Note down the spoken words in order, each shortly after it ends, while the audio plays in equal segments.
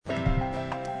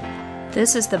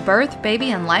This is the Birth,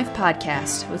 Baby, and Life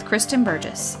podcast with Kristen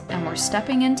Burgess, and we're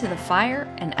stepping into the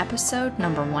fire in episode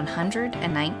number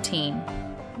 119.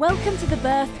 Welcome to the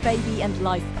Birth, Baby, and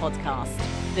Life podcast.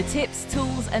 The tips,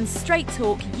 tools, and straight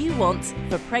talk you want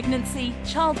for pregnancy,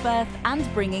 childbirth,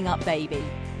 and bringing up baby.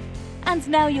 And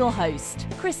now your host,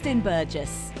 Kristen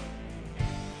Burgess.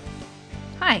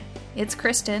 Hi, it's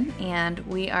Kristen, and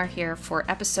we are here for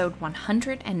episode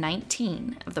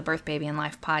 119 of the Birth, Baby, and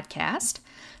Life podcast.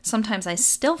 Sometimes I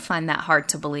still find that hard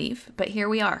to believe, but here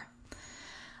we are.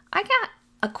 I got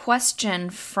a question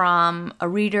from a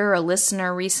reader, a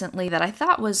listener recently that I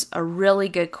thought was a really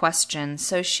good question.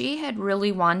 So she had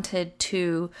really wanted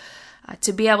to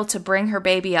be able to bring her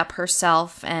baby up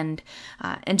herself and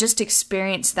just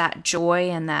experience that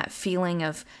joy and that feeling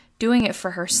of doing it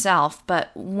for herself. But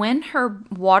when her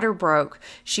water broke,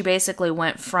 she basically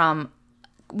went from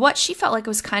what she felt like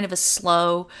was kind of a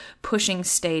slow pushing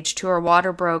stage to her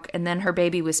water broke, and then her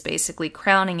baby was basically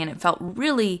crowning, and it felt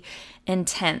really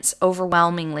intense,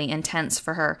 overwhelmingly intense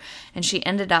for her. And she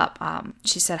ended up,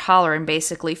 she said, hollering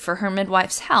basically for her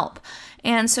midwife's help.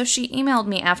 And so she emailed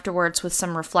me afterwards with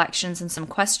some reflections and some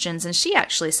questions, and she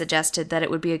actually suggested that it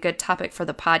would be a good topic for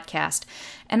the podcast,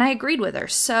 and I agreed with her.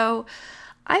 So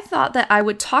I thought that I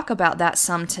would talk about that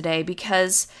some today,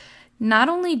 because not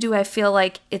only do I feel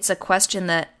like it's a question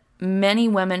that many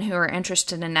women who are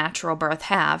interested in natural birth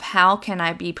have, how can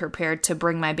I be prepared to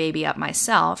bring my baby up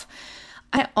myself?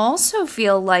 I also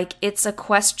feel like it's a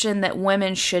question that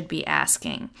women should be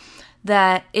asking,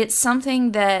 that it's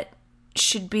something that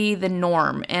should be the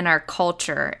norm in our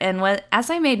culture. And as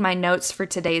I made my notes for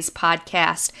today's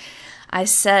podcast, I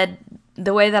said,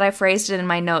 the way that I phrased it in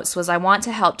my notes was, I want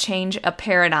to help change a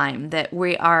paradigm that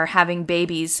we are having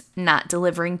babies, not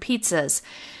delivering pizzas.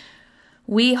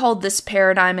 We hold this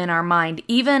paradigm in our mind.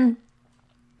 Even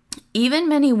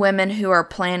many women who are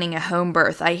planning a home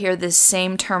birth, I hear this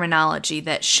same terminology,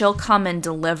 that she'll come and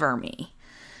deliver me.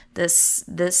 That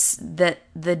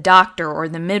the doctor or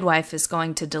the midwife is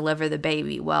going to deliver the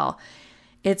baby. Well,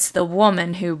 it's the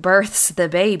woman who births the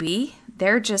baby.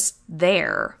 They're just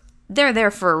there. They're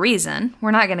there for a reason.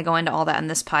 We're not going to go into all that in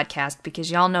this podcast, because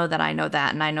y'all know that I know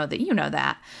that, and I know that you know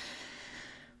that.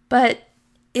 But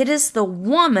it is the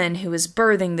woman who is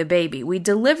birthing the baby. We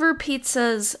deliver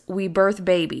pizzas, we birth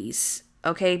babies.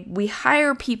 Okay? We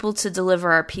hire people to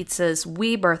deliver our pizzas,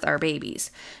 we birth our babies.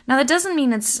 Now, that doesn't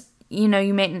mean it's, you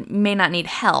may not need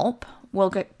help.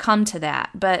 We'll come to that.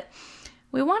 But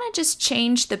we want to just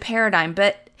change the paradigm.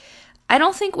 But I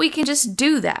don't think we can just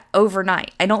do that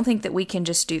overnight. I don't think that we can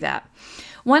just do that.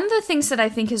 One of the things that I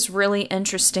think is really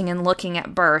interesting in looking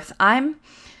at birth, I'm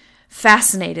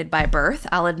fascinated by birth.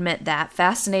 I'll admit that.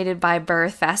 Fascinated by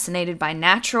birth, fascinated by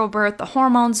natural birth, the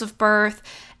hormones of birth,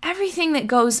 everything that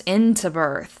goes into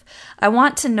birth. I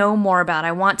want to know more about it.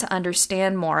 I want to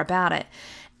understand more about it.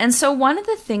 And so one of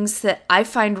the things that I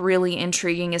find really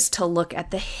intriguing is to look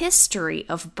at the history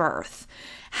of birth.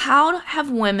 How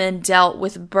have women dealt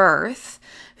with birth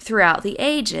throughout the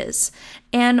ages?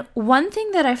 And one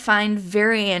thing that I find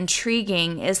very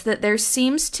intriguing is that there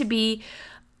seems to be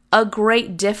a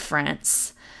great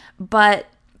difference. But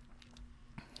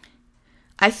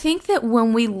I think that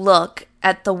when we look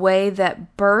at the way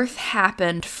that birth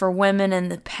happened for women in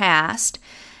the past,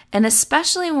 and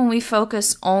especially when we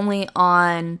focus only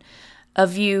on a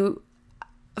view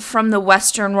from the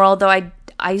Western world, though I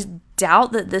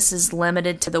doubt that this is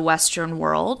limited to the Western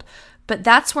world, but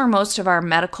that's where most of our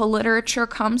medical literature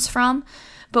comes from.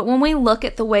 But when we look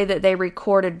at the way that they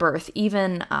recorded birth,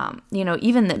 even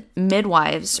the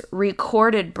midwives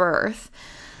recorded birth,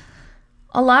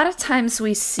 a lot of times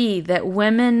we see that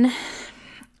women,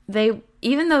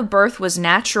 even though birth was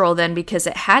natural then because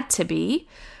it had to be,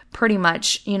 pretty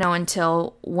much,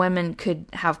 until women could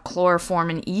have chloroform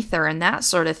and ether and that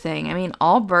sort of thing. I mean,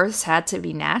 all births had to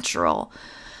be natural.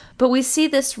 But we see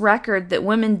this record that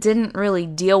women didn't really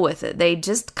deal with it. They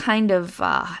just kind of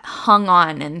hung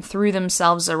on and threw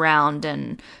themselves around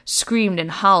and screamed and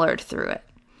hollered through it.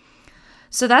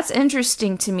 So that's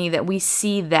interesting to me that we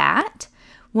see that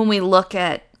when we look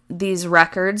at these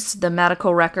records, the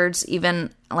medical records,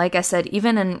 even, like I said,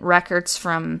 even in records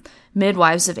from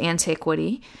midwives of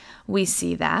antiquity, we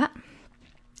see that.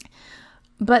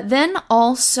 But then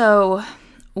also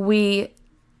we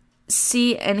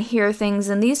see and hear things,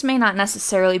 and these may not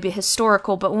necessarily be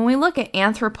historical, but when we look at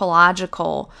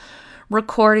anthropological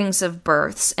recordings of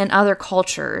births in other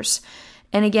cultures,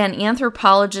 and again,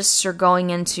 anthropologists are going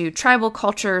into tribal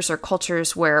cultures or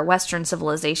cultures where Western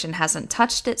civilization hasn't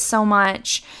touched it so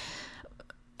much,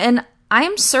 and I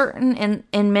am certain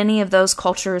in many of those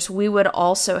cultures, we would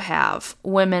also have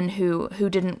women who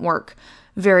didn't work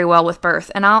very well with birth.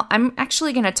 And I'm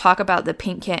actually going to talk about the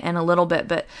Pink Kit in a little bit,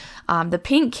 but the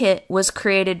Pink Kit was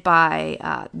created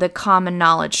by the Common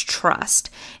Knowledge Trust.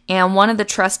 And one of the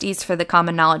trustees for the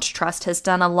Common Knowledge Trust has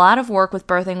done a lot of work with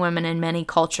birthing women in many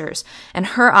cultures. And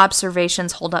her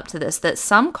observations hold up to this, that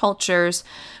some cultures,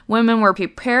 women were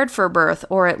prepared for birth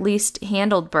or at least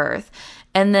handled birth.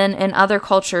 And then in other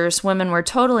cultures, women were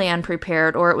totally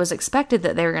unprepared, or it was expected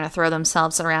that they were going to throw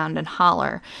themselves around and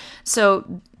holler.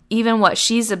 So even what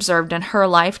she's observed in her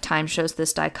lifetime shows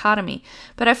this dichotomy.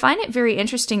 But I find it very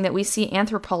interesting that we see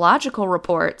anthropological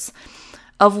reports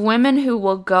of women who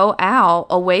will go out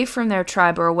away from their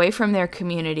tribe or away from their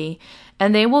community,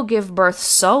 and they will give birth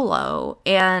solo.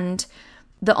 And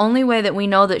the only way that we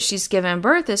know that she's given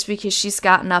birth is because she's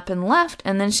gotten up and left,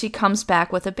 and then she comes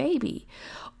back with a baby.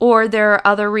 Or there are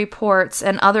other reports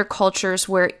and other cultures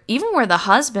where the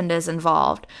husband is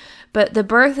involved, but the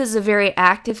birth is a very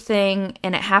active thing,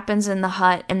 and it happens in the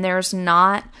hut, and there's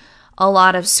not a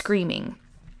lot of screaming.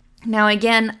 Now,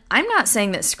 again, I'm not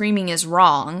saying that screaming is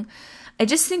wrong. I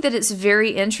just think that it's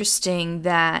very interesting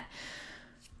that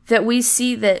we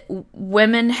see that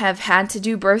women have had to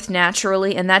do birth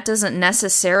naturally, and that doesn't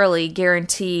necessarily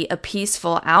guarantee a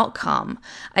peaceful outcome.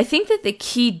 I think that the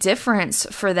key difference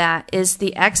for that is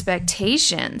the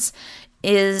expectations,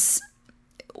 is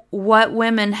what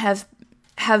women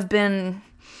have been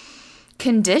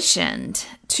conditioned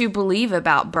to believe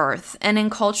about birth. And in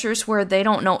cultures where they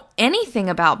don't know anything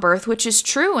about birth, which is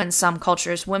true in some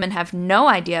cultures, women have no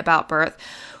idea about birth,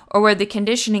 or where the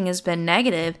conditioning has been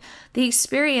negative, the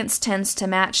experience tends to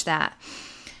match that.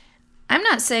 I'm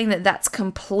not saying that that's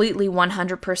completely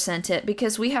 100% it,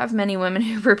 because we have many women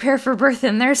who prepare for birth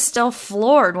and they're still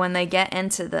floored when they get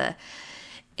into the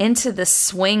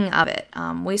swing of it.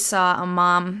 We saw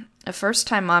a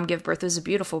first-time mom give birth. It was a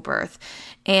beautiful birth.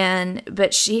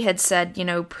 But she had said,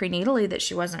 prenatally that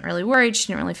she wasn't really worried. She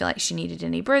didn't really feel like she needed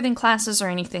any birthing classes or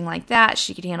anything like that.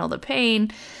 She could handle the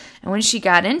pain. And when she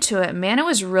got into it, man, it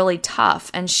was really tough.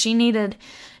 And she needed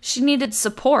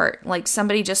support, like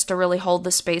somebody just to really hold the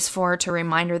space for her, to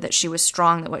remind her that she was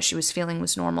strong, that what she was feeling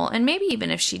was normal. And maybe even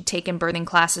if she'd taken birthing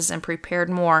classes and prepared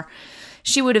more,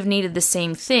 she would have needed the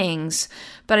same things.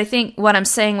 But I think what I'm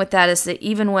saying with that is that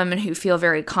even women who feel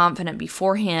very confident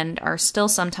beforehand are still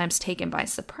sometimes taken by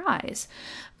surprise.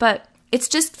 But it's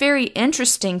just very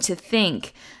interesting to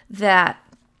think that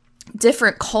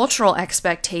different cultural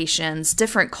expectations,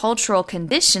 different cultural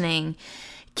conditioning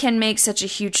can make such a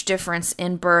huge difference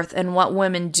in birth and what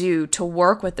women do to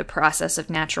work with the process of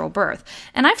natural birth.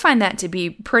 And I find that to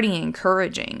be pretty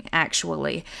encouraging,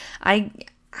 actually.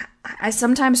 I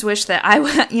sometimes wish that I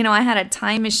had a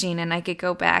time machine and I could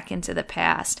go back into the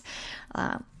past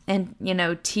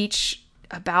and teach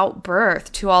about birth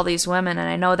to all these women. And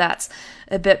I know that's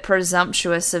a bit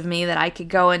presumptuous of me, that I could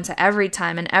go into every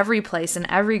time and every place and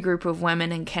every group of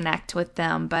women and connect with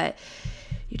them. But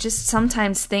you just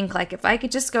sometimes think, like, if I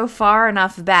could just go far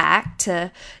enough back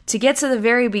to get to the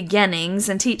very beginnings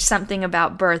and teach something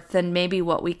about birth, then maybe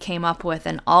what we came up with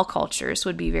in all cultures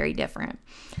would be very different.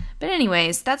 But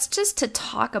anyways, that's just to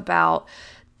talk about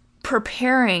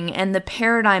preparing and the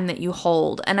paradigm that you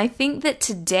hold. And I think that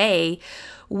today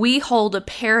we hold a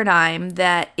paradigm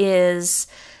that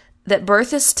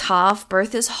birth is tough,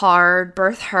 birth is hard,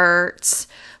 birth hurts,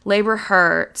 labor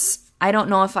hurts. I don't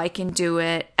know if I can do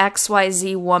it.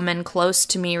 XYZ woman close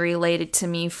to me, related to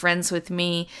me, friends with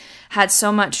me, had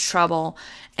so much trouble,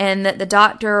 and that the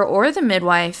doctor or the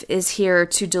midwife is here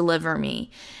to deliver me.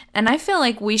 And I feel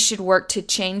like we should work to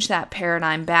change that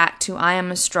paradigm back to I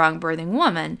am a strong birthing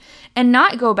woman, and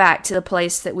not go back to the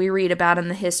place that we read about in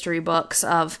the history books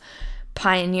of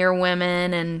pioneer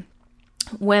women and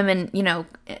women,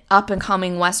 up and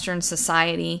coming Western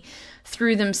society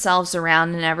threw themselves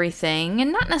around and everything,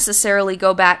 and not necessarily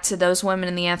go back to those women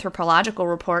in the anthropological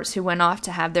reports who went off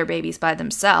to have their babies by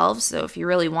themselves. So if you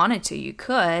really wanted to, you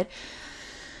could.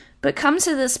 But come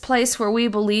to this place where we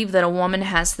believe that a woman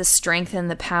has the strength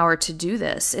and the power to do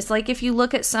this. It's like if you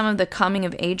look at some of the coming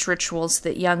of age rituals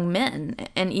that young men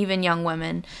and even young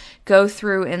women go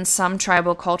through in some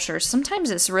tribal cultures, sometimes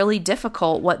it's really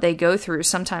difficult what they go through.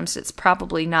 Sometimes it's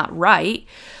probably not right,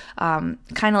 kind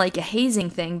of like a hazing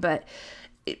thing. But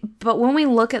when we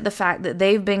look at the fact that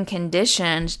they've been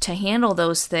conditioned to handle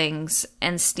those things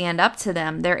and stand up to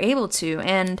them, they're able to.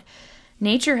 And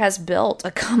nature has built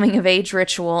a coming-of-age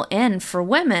ritual in for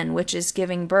women, which is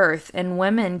giving birth, and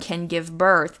women can give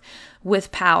birth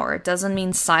with power. It doesn't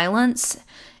mean silence.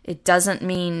 It doesn't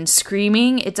mean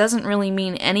screaming. It doesn't really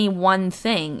mean any one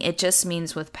thing. It just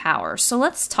means with power. So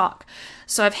let's talk.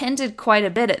 So I've hinted quite a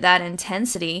bit at that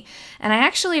intensity, and I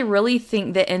actually really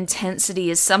think that intensity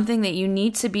is something that you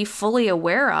need to be fully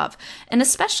aware of, and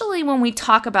especially when we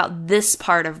talk about this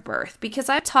part of birth, because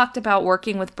I've talked about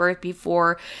working with birth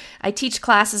before. I teach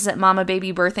classes at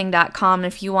mamababybirthing.com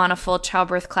if you want a full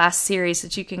childbirth class series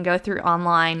that you can go through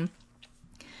online.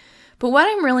 But what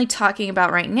I'm really talking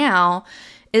about right now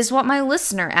is what my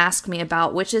listener asked me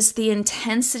about, which is the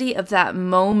intensity of that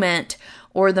moment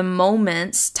or the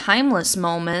moments, timeless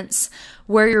moments,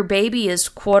 where your baby is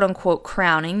quote unquote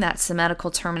crowning. That's the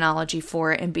medical terminology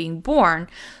for it, and being born.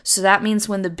 So that means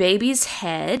when the baby's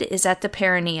head is at the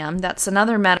perineum, that's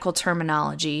another medical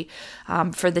terminology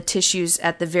for the tissues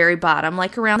at the very bottom,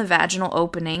 like around the vaginal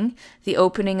opening, the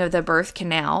opening of the birth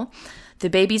canal. The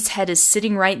baby's head is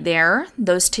sitting right there.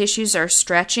 Those tissues are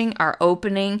stretching, are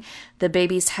opening. The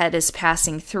baby's head is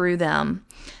passing through them.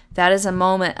 That is a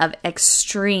moment of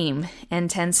extreme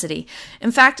intensity.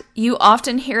 In fact, you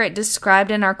often hear it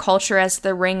described in our culture as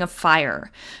the ring of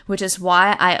fire, which is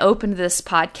why I opened this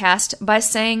podcast by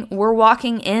saying we're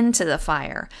walking into the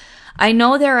fire. I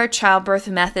know there are childbirth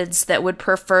methods that would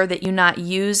prefer that you not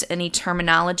use any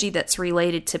terminology that's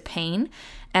related to pain,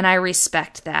 and I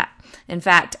respect that. In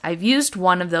fact, I've used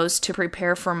one of those to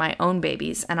prepare for my own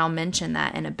babies, and I'll mention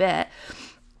that in a bit.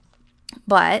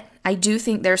 But I do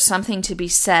think there's something to be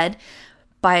said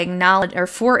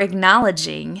for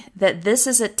acknowledging that this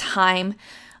is a time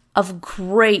of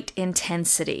great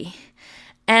intensity.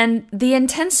 And the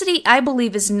intensity, I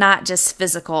believe, is not just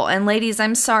physical. And ladies,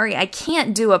 I'm sorry, I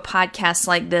can't do a podcast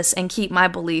like this and keep my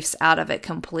beliefs out of it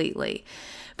completely.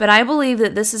 But I believe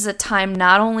that this is a time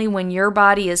not only when your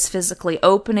body is physically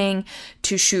opening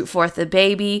to shoot forth a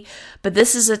baby, but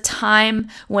this is a time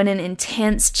when an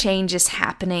intense change is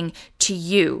happening to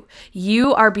you.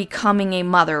 You are becoming a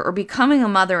mother, or becoming a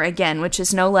mother again, which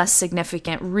is no less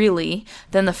significant really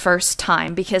than the first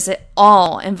time, because it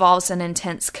all involves an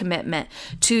intense commitment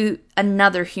to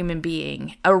another human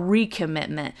being, a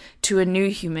recommitment to a new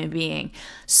human being.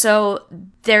 So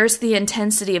there's the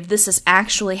intensity of this is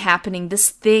actually happening, this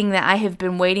thing that I have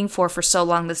been waiting for so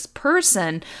long, this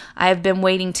person I have been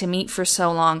waiting to meet for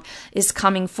so long is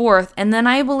coming forth. And then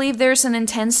I believe there's an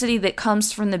intensity that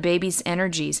comes from the baby's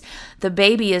energies. The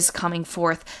baby is coming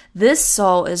forth. This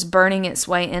soul is burning its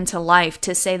way into life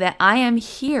to say that I am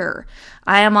here.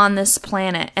 I am on this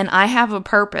planet and I have a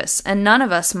purpose, and none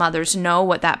of us mothers know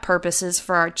what that purpose is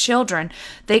for our children.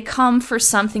 They come for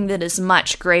something that is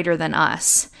much greater than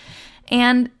us.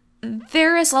 And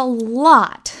there is a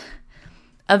lot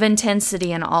of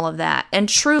intensity in all of that. And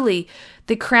truly,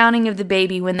 the crowning of the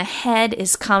baby, when the head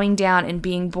is coming down and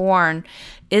being born,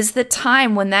 is the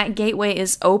time when that gateway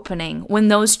is opening, when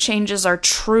those changes are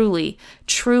truly,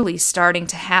 truly starting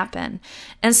to happen.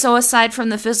 And so aside from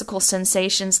the physical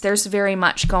sensations, there's very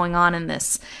much going on in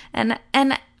this. And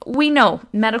we know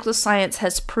medical science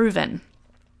has proven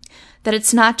that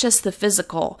it's not just the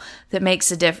physical that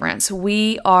makes a difference.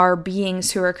 We are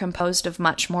beings who are composed of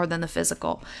much more than the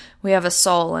physical. We have a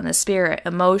soul and a spirit,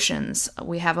 emotions,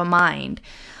 we have a mind.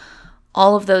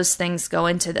 All of those things go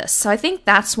into this. So I think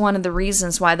that's one of the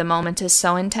reasons why the moment is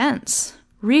so intense.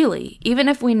 Really, even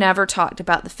if we never talked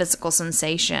about the physical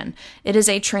sensation, it is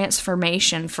a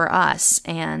transformation for us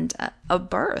and a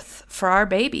birth for our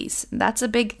babies. That's a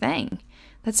big thing.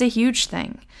 That's a huge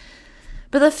thing.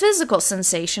 But the physical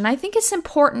sensation, I think it's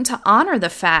important to honor the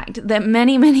fact that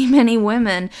many, many, many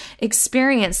women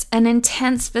experience an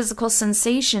intense physical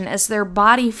sensation as their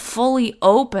body fully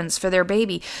opens for their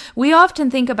baby. We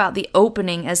often think about the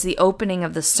opening as the opening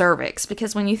of the cervix,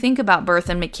 because when you think about birth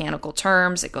in mechanical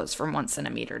terms, it goes from 1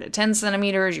 centimeter to 10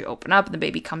 centimeters. You open up, the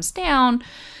baby comes down.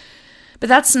 But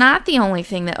that's not the only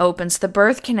thing that opens. The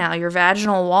birth canal, your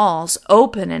vaginal walls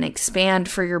open and expand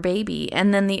for your baby.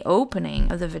 And then the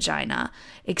opening of the vagina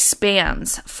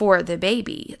expands for the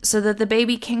baby so that the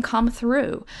baby can come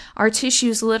through. Our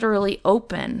tissues literally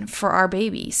open for our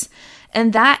babies.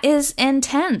 And that is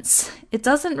intense. It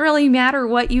doesn't really matter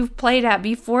what you've played at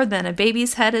before then. A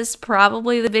baby's head is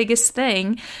probably the biggest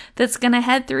thing that's going to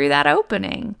head through that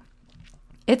opening.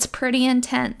 It's pretty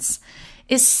intense.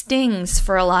 It stings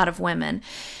for a lot of women.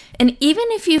 And even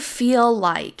if you feel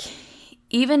like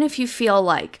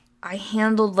I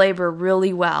handled labor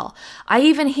really well, I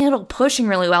even handled pushing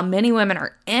really well. Many women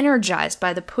are energized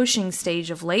by the pushing stage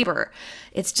of labor.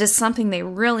 It's just something they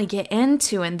really get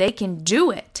into and they can do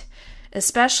it,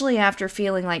 especially after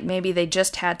feeling like maybe they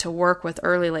just had to work with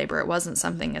early labor. It wasn't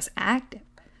something as active.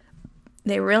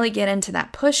 They really get into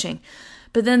that pushing.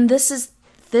 But then this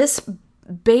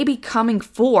baby coming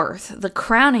forth, the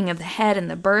crowning of the head and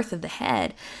the birth of the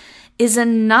head, is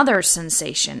another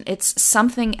sensation. It's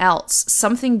something else,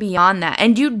 something beyond that.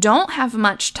 And you don't have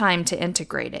much time to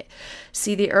integrate it.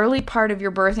 See, the early part of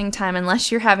your birthing time,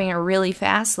 unless you're having a really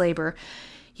fast labor,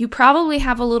 you probably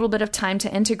have a little bit of time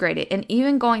to integrate it. And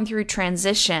even going through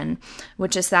transition,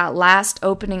 which is that last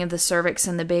opening of the cervix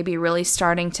and the baby really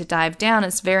starting to dive down,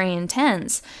 it's very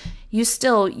intense.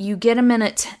 You get a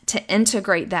minute to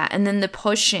integrate that. And then the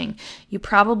pushing, you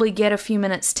probably get a few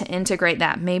minutes to integrate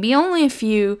that. Maybe only a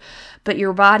few, but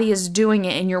your body is doing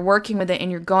it and you're working with it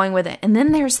and you're going with it. And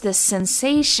then there's this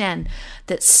sensation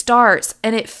that starts,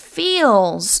 and it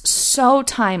feels so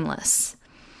timeless.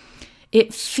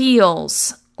 It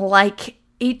feels like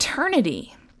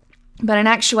eternity, but in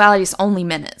actuality, it's only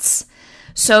minutes.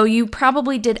 So you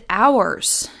probably did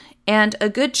hours and a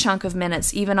good chunk of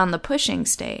minutes even on the pushing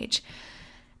stage.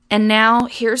 And now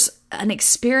here's an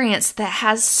experience that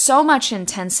has so much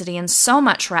intensity and so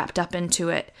much wrapped up into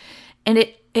it. And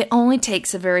it only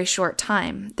takes a very short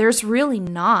time. There's really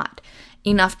not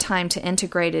enough time to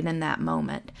integrate it in that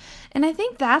moment. And I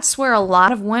think that's where a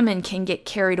lot of women can get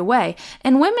carried away.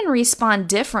 And women respond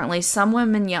differently. Some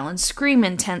women yell and scream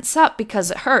and tense up because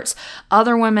it hurts.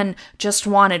 Other women just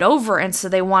want it over, and so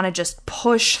they want to just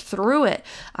push through it.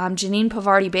 Janine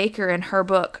Pavardi Baker, in her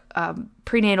book,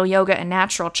 Prenatal Yoga and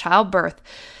Natural Childbirth,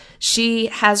 she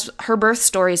has her birth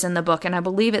stories in the book, and I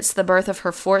believe it's the birth of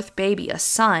her fourth baby, a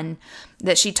son,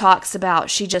 that she talks about.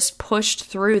 She just pushed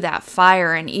through that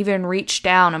fire and even reached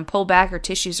down and pulled back her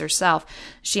tissues herself.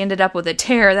 She ended up with a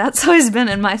tear. That's always been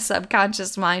in my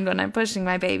subconscious mind when I'm pushing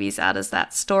my babies out, is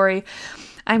that story.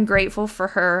 I'm grateful for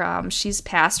her. She's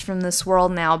passed from this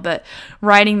world now, but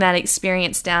writing that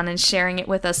experience down and sharing it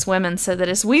with us women so that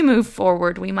as we move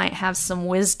forward, we might have some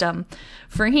wisdom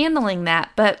for handling that.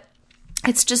 But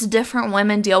it's just different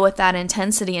women deal with that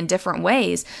intensity in different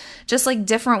ways, just like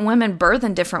different women birth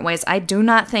in different ways. I do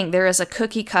not think there is a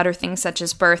cookie cutter thing such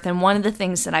as birth. And one of the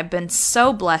things that I've been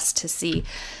so blessed to see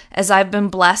as I've been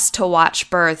blessed to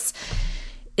watch births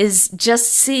is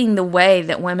just seeing the way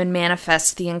that women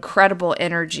manifest the incredible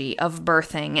energy of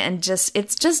birthing. And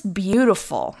it's just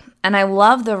beautiful. And I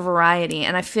love the variety,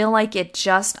 and I feel like it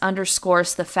just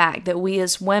underscores the fact that we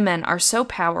as women are so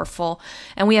powerful,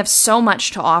 and we have so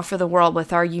much to offer the world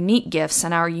with our unique gifts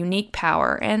and our unique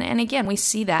power. And again, we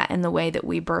see that in the way that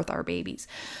we birth our babies.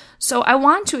 So I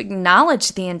want to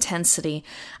acknowledge the intensity.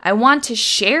 I want to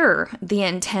share the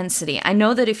intensity. I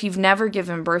know that if you've never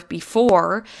given birth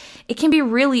before, it can be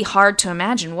really hard to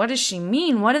imagine. What does she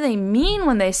mean? What do they mean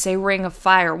when they say ring of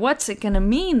fire? What's it going to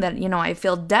mean that, I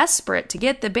feel desperate to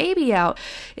get the baby out?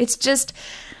 It's just,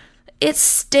 it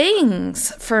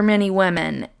stings for many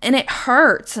women, and it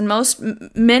hurts. And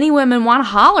many women want to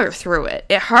holler through it.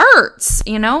 It hurts.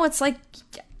 It's like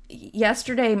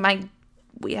yesterday,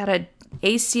 we had a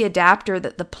AC adapter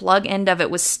that the plug end of it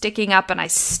was sticking up, and I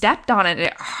stepped on it.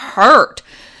 It hurt.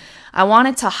 I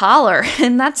wanted to holler,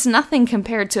 and that's nothing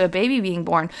compared to a baby being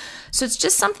born. So it's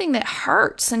just something that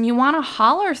hurts, and you want to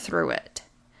holler through it.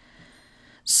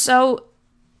 So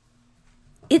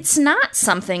it's not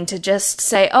something to just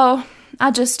say, oh,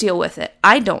 I'll just deal with it.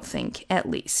 I don't think, at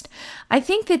least. I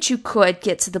think that you could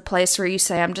get to the place where you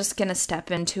say, I'm just going to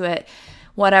step into it.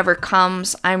 Whatever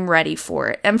comes, I'm ready for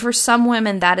it. And for some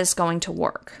women, that is going to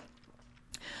work.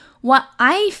 What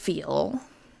I feel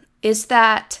is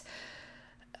that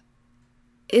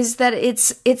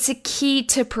it's a key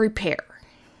to prepare.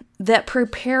 That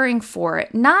preparing for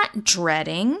it, not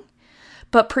dreading,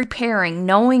 but preparing,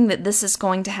 knowing that this is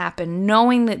going to happen,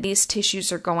 knowing that these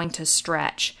tissues are going to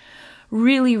stretch,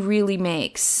 really, really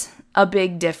makes a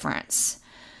big difference.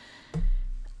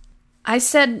 I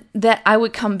said that I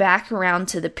would come back around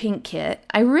to the pink kit.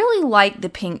 I really like the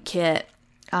pink kit.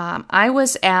 I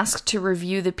was asked to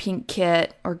review the pink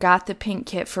kit, or got the pink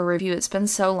kit for review. It's been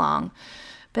so long.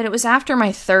 But it was after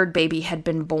my third baby had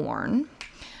been born.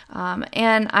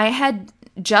 And I had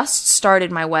just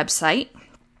started my website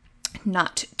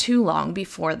not too long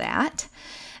before that.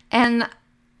 And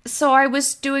so I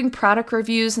was doing product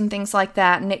reviews and things like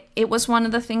that. And it was one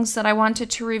of the things that I wanted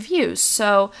to review.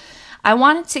 So I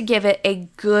wanted to give it a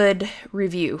good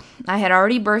review. I had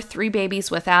already birthed 3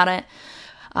 babies without it.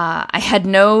 I had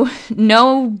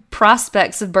no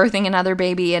prospects of birthing another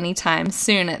baby anytime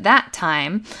soon at that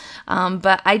time.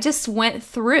 But I just went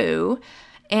through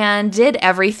and did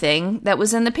everything that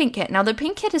was in the pink kit. Now, the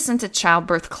pink kit isn't a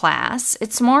childbirth class.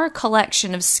 It's more a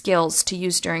collection of skills to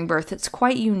use during birth. It's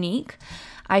quite unique,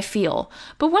 I feel.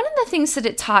 But one of the things that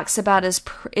it talks about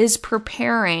is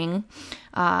preparing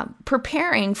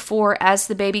preparing for as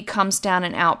the baby comes down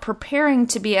and out, preparing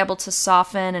to be able to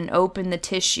soften and open the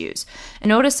tissues. And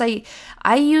notice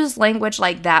I use language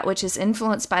like that, which is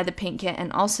influenced by the Pink Kit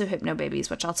and also Hypnobabies,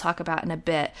 which I'll talk about in a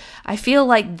bit. I feel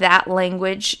like that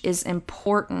language is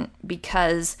important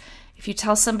because if you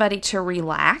tell somebody to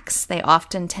relax, they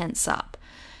often tense up.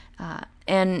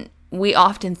 And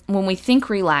when we think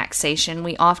relaxation,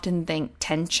 we often think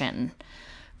tension.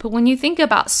 But when you think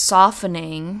about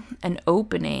softening and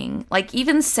opening, like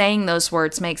even saying those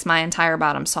words makes my entire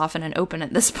bottom soften and open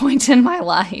at this point in my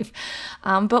life.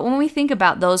 But when we think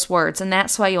about those words, and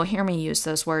that's why you'll hear me use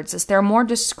those words, is they're more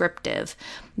descriptive.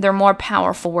 They're more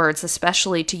powerful words,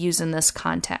 especially to use in this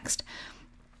context.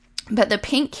 But the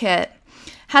Pink Kit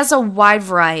has a wide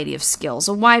variety of skills,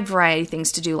 a wide variety of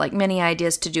things to do, like many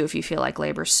ideas to do if you feel like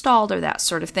labor's stalled or that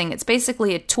sort of thing. It's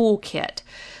basically a toolkit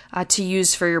to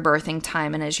use for your birthing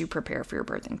time and as you prepare for your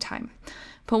birthing time.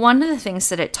 But one of the things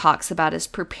that it talks about is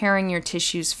preparing your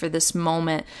tissues for this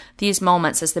moment, these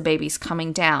moments as the baby's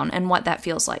coming down and what that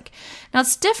feels like. Now,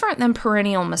 it's different than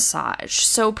perineal massage.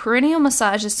 So perineal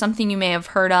massage is something you may have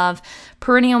heard of.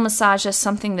 Perineal massage is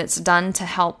something that's done to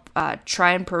help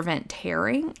try and prevent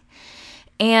tearing.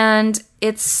 And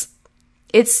it's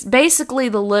basically,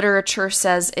 the literature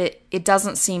says it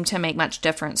doesn't seem to make much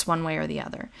difference one way or the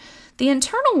other. The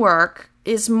internal work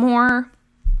is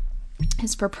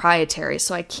proprietary,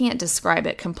 so I can't describe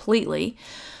it completely,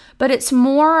 but it's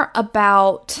more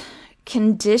about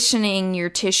conditioning your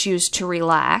tissues to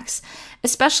relax,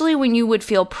 especially when you would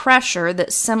feel pressure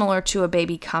that's similar to a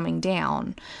baby coming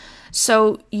down.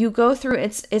 So you go through,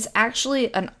 it's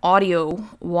actually an audio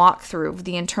walkthrough of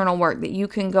the internal work that you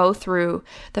can go through.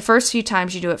 The first few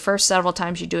times you do it, first several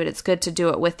times you do it, it's good to do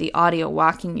it with the audio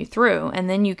walking you through, and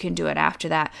then you can do it after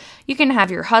that. You can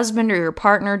have your husband or your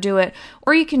partner do it,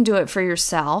 or you can do it for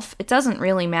yourself. It doesn't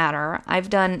really matter.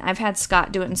 I've had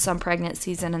Scott do it in some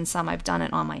pregnancies, and in some I've done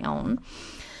it on my own.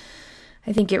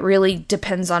 I think it really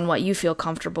depends on what you feel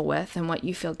comfortable with and what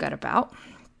you feel good about.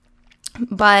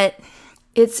 But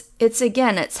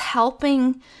it's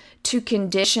helping to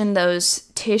condition those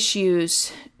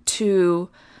tissues to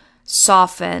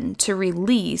soften, to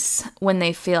release when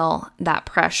they feel that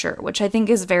pressure, which I think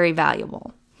is very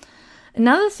valuable.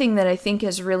 Another thing that I think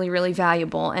is really, really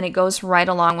valuable, and it goes right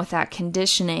along with that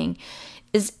conditioning,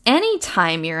 is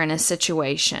anytime you're in a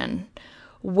situation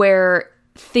where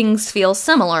things feel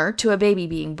similar to a baby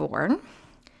being born,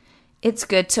 it's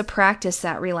good to practice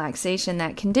that relaxation,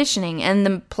 that conditioning. And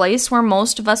the place where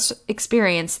most of us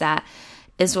experience that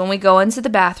is when we go into the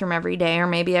bathroom every day, or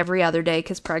maybe every other day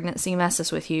because pregnancy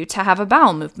messes with you, to have a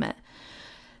bowel movement.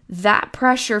 That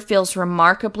pressure feels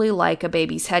remarkably like a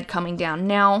baby's head coming down.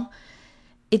 Now,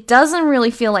 it doesn't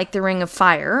really feel like the ring of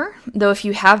fire, though if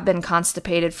you have been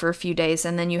constipated for a few days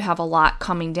and then you have a lot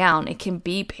coming down, it can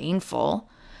be painful.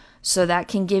 So that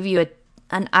can give you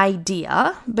an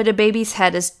idea, but a baby's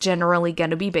head is generally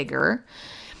going to be bigger.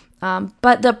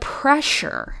 But the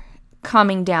pressure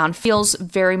coming down feels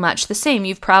very much the same.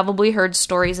 You've probably heard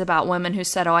stories about women who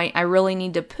said, I really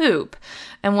need to poop.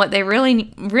 And what they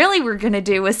really were going to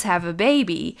do was have a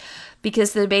baby,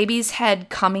 because the baby's head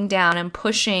coming down and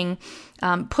pushing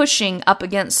up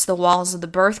against the walls of the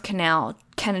birth canal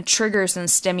kind of triggers and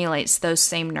stimulates those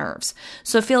same nerves.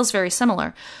 So it feels very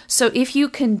similar. So if you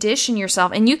condition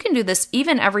yourself, and you can do this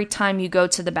even every time you go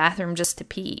to the bathroom just to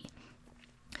pee,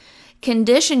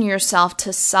 condition yourself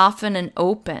to soften and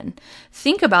open.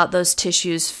 Think about those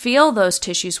tissues, feel those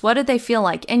tissues. What do they feel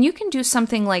like? And you can do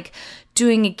something like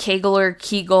doing a Kegel or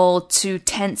Kegel to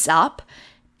tense up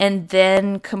and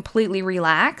then completely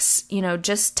relax.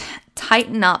 Just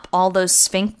tighten up all those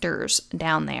sphincters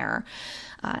down there.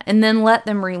 And then let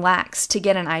them relax to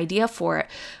get an idea for it.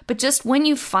 But just when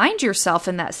you find yourself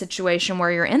in that situation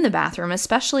where you're in the bathroom,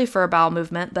 especially for a bowel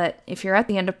movement, but if you're at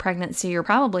the end of pregnancy, you're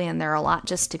probably in there a lot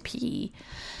just to pee,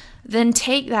 then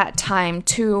take that time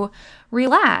to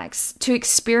relax, to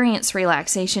experience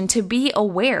relaxation, to be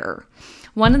aware.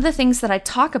 One of the things that I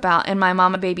talk about in my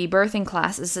mama baby birthing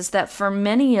classes is that for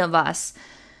many of us,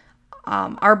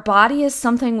 our body is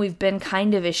something we've been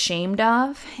kind of ashamed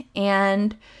of,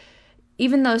 and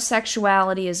even though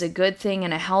sexuality is a good thing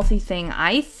and a healthy thing,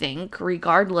 I think,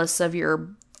 regardless of your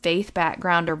faith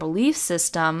background or belief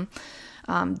system,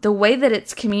 the way that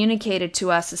it's communicated to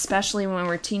us, especially when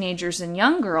we're teenagers and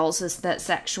young girls, is that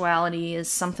sexuality is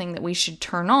something that we should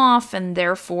turn off, and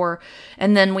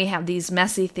then we have these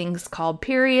messy things called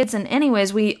periods. And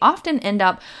anyways, we often end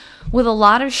up with a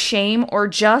lot of shame or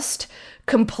just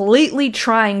completely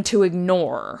trying to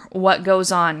ignore what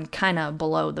goes on kind of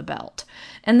below the belt.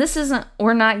 And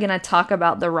we're not going to talk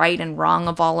about the right and wrong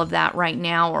of all of that right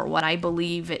now, or what I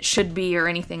believe it should be or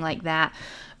anything like that.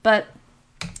 But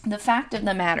the fact of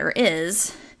the matter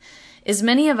is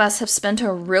many of us have spent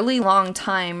a really long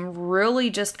time really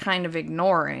just kind of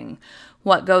ignoring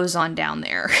what goes on down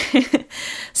there.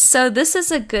 So this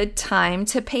is a good time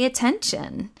to pay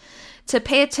attention. To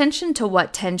pay attention to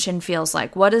what tension feels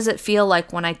like. What does it feel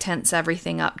like when I tense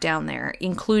everything up down there,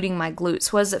 including my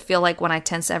glutes? What does it feel like when I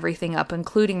tense everything up,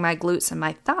 including my glutes and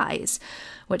my thighs,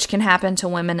 which can happen to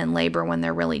women in labor when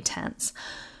they're really tense?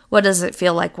 What does it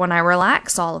feel like when I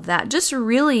relax all of that? Just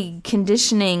really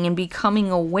conditioning and becoming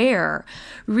aware,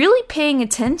 really paying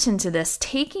attention to this,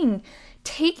 taking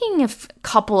a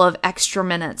couple of extra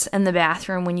minutes in the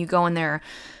bathroom when you go in there,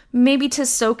 maybe to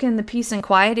soak in the peace and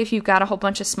quiet if you've got a whole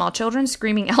bunch of small children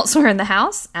screaming elsewhere in the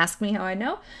house. Ask me how I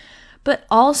know. But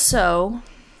also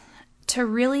to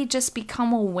really just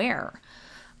become aware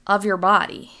of your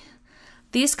body.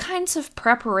 These kinds of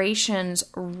preparations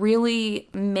really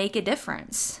make a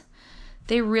difference.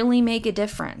 They really make a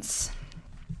difference.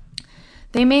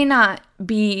 They may not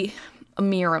be a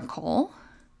miracle,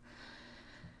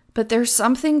 but there's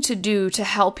something to do to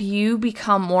help you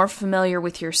become more familiar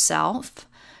with yourself,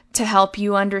 to help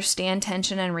you understand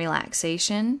tension and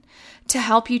relaxation, to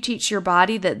help you teach your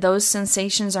body that those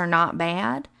sensations are not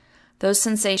bad. Those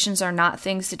sensations are not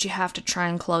things that you have to try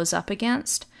and close up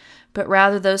against, but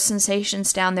rather those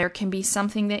sensations down there can be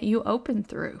something that you open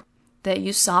through, that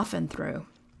you soften through.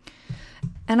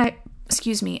 And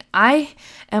I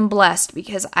am blessed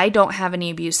because I don't have any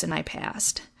abuse in my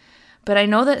past. But I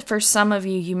know that for some of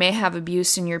you, you may have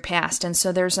abuse in your past, and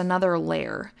so there's another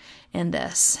layer in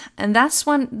this. And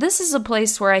this is a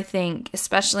place where I think,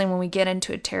 especially when we get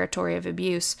into a territory of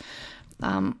abuse,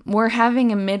 we're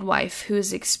having a midwife who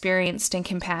is experienced and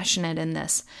compassionate in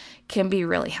this can be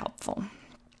really helpful.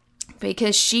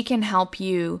 Because she can help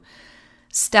you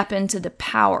step into the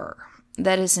power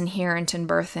that is inherent in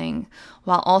birthing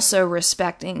while also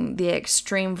respecting the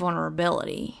extreme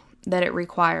vulnerability that it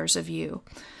requires of you.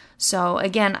 So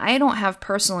again, I don't have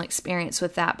personal experience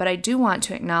with that, but I do want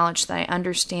to acknowledge that I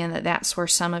understand that that's where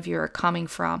some of you are coming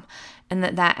from and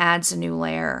that adds a new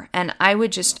layer. And I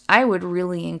would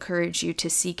really encourage you to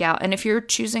seek out, and if you're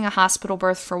choosing a hospital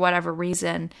birth for whatever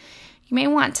reason, you may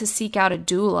want to seek out a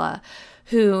doula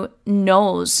who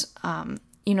knows,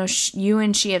 you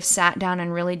and she have sat down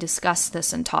and really discussed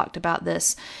this and talked about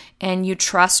this, and you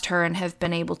trust her and have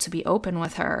been able to be open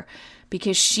with her,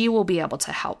 because she will be able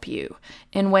to help you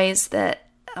in ways that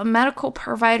a medical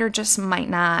provider just might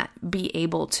not be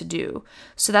able to do.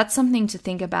 So that's something to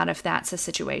think about if that's a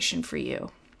situation for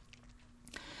you.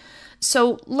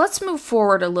 So let's move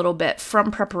forward a little bit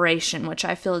from preparation, which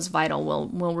I feel is vital.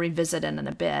 We'll revisit it in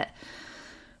a bit.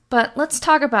 But let's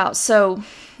talk about,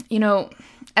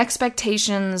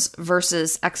 expectations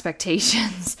versus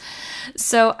expectations.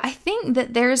 So I think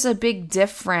that there's a big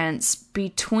difference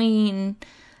between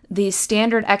the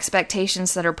standard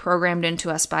expectations that are programmed into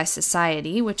us by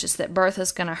society, which is that birth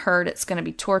is going to hurt, it's going to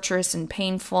be torturous and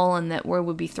painful, and that we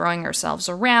would be throwing ourselves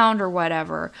around or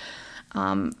whatever.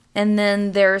 And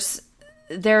then there's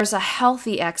a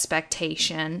healthy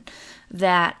expectation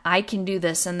that I can do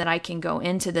this and that I can go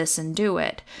into this and do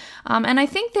it. And I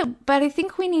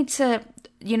think we need to,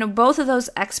 both of those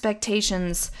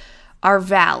expectations are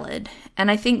valid. And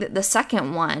I think that the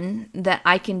second one, that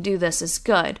I can do this, is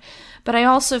good. But I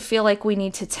also feel like we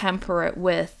need to temper it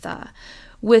with that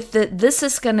this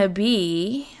is going to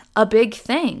be a big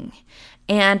thing.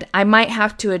 And I might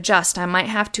have to adjust. I might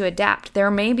have to adapt.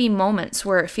 There may be moments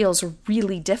where it feels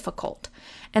really difficult.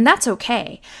 And that's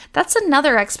okay. That's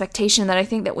another expectation that I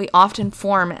think that we often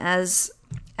form as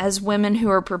women who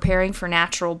are preparing for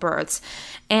natural births.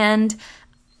 And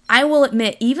I will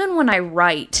admit, even when I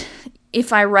write,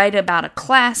 if I write about a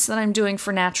class that I'm doing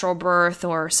for natural birth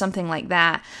or something like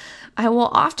that, I will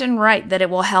often write that it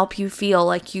will help you feel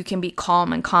like you can be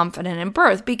calm and confident in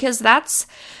birth, because that's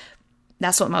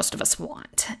what most of us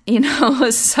want,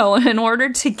 So in order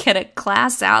to get a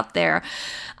class out there,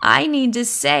 I need to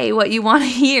say what you want to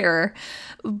hear.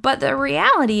 But the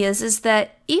reality is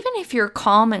that even if you're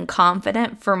calm and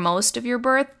confident for most of your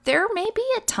birth, there may be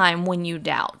a time when you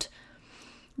doubt.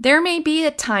 There may be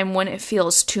a time when it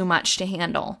feels too much to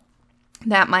handle.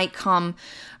 That might come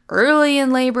early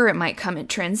in labor, it might come in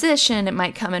transition, it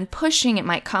might come in pushing, it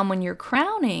might come when you're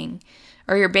crowning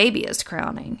or your baby is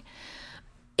crowning.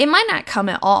 It might not come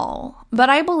at all, but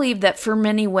I believe that for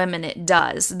many women it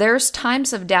does. There's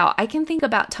times of doubt. I can think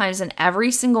about times in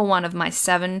every single one of my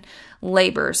 7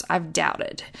 labors I've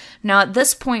doubted. Now, at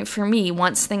this point for me,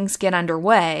 once things get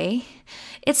underway,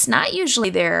 it's not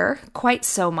usually there quite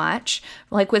so much.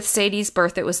 Like with Sadie's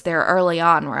birth, it was there early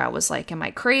on where I was like, am I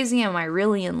crazy? Am I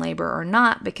really in labor or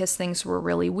not? Because things were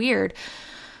really weird.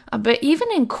 But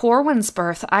even in Corwin's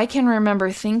birth, I can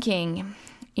remember thinking,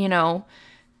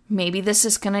 maybe this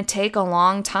is going to take a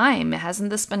long time. Hasn't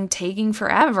this been taking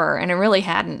forever? And it really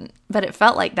hadn't, but it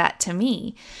felt like that to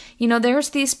me. There's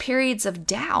these periods of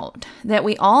doubt that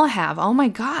we all have. Oh my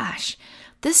gosh,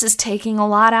 this is taking a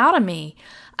lot out of me.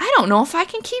 I don't know if I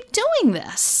can keep doing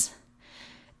this.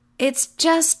 It's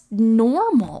just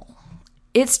normal.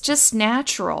 It's just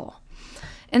natural.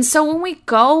 And so when we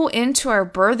go into our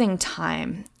birthing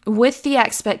time with the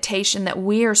expectation that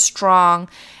we are strong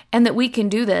and that we can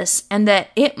do this and that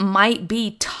it might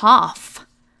be tough,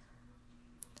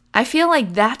 I feel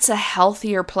like that's a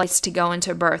healthier place to go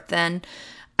into birth than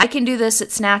I can do this,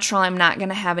 it's natural, I'm not going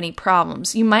to have any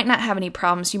problems. You might not have any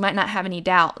problems, you might not have any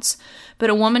doubts, but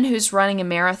a woman who's running a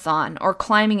marathon or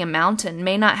climbing a mountain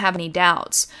may not have any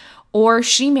doubts, or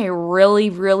she may really,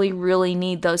 really, really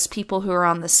need those people who are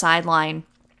on the sideline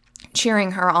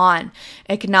cheering her on,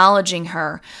 acknowledging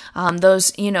her,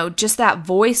 just that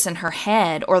voice in her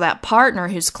head or that partner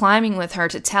who's climbing with her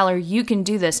to tell her, you can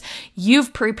do this,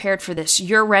 you've prepared for this,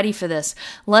 you're ready for this,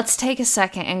 let's take a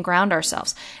second and ground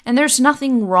ourselves. And there's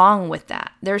nothing wrong with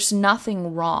that. There's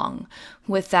nothing wrong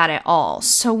with that at all.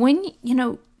 So when,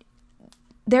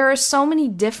 there are so many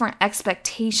different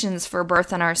expectations for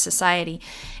birth in our society,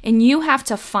 and you have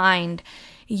to find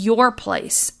your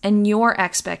place and your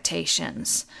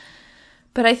expectations.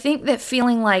 But I think that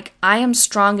feeling like I am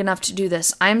strong enough to do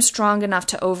this, I am strong enough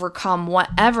to overcome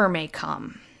whatever may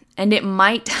come, and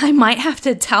I might have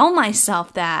to tell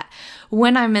myself that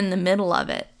when I'm in the middle of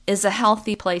it, is a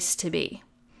healthy place to be.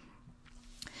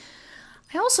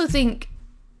 I also think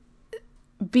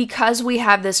because we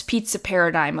have this pizza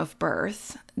paradigm of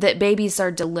birth, that babies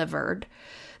are delivered,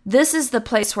 this is the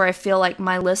place where I feel like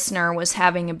my listener was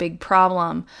having a big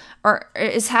problem or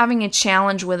is having a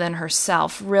challenge within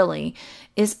herself, really,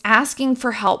 is asking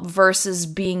for help versus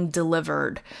being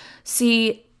delivered.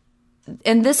 See,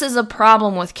 and this is a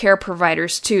problem with care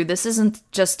providers too. This isn't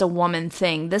just a woman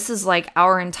thing. This is like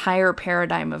our entire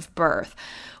paradigm of birth.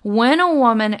 When a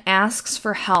woman asks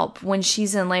for help when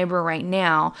she's in labor right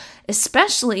now,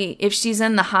 especially if she's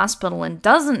in the hospital and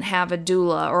doesn't have a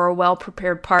doula or a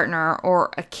well-prepared partner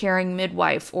or a caring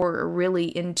midwife or a really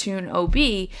in-tune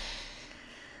OB,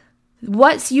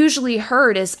 what's usually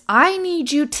heard is, I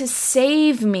need you to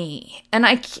save me. And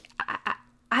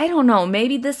I don't know,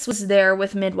 maybe this was there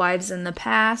with midwives in the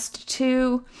past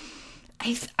too.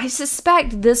 I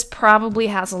suspect this probably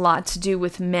has a lot to do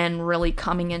with men really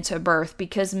coming into birth,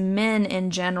 because men in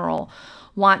general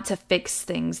want to fix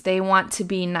things. They want to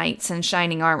be knights in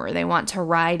shining armor. They want to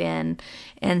ride in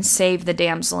and save the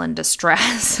damsel in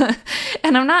distress.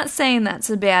 And I'm not saying that's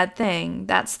a bad thing.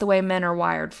 That's the way men are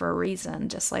wired for a reason,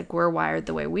 just like we're wired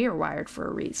the way we are wired for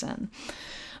a reason.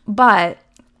 But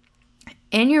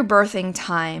in your birthing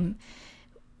time,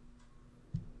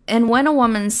 and when a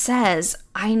woman says,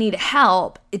 I need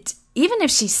help, even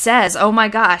if she says, oh my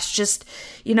gosh, just,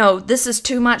 this is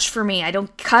too much for me, I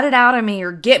don't cut it out of me,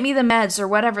 or get me the meds or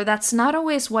whatever, that's not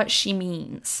always what she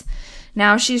means.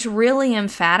 Now, if she's really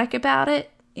emphatic about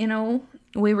it,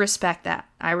 we respect that.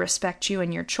 I respect you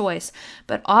and your choice.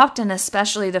 But often,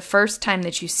 especially the first time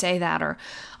that you say that, or,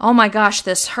 oh my gosh,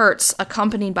 this hurts,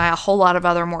 accompanied by a whole lot of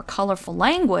other more colorful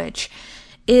language,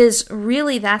 is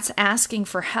really, that's asking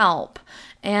for help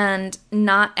and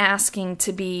not asking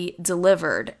to be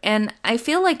delivered. And I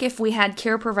feel like if we had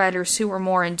care providers who were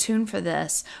more in tune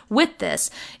with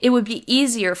this, it would be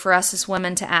easier for us as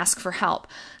women to ask for help.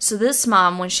 So this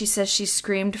mom, when she says she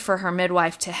screamed for her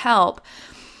midwife to help,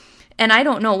 and I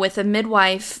don't know, with a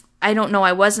midwife, I don't know,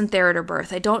 I wasn't there at her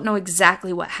birth. I don't know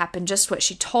exactly what happened, just what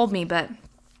she told me, but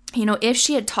if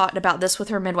she had talked about this with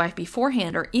her midwife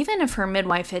beforehand, or even if her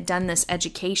midwife had done this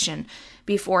education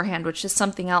beforehand, which is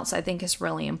something else I think is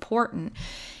really important,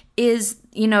 is,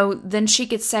 then she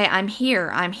could say, I'm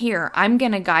here, I'm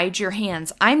going to guide your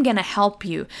hands, I'm going to help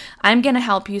you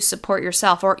support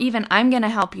yourself, or even I'm going to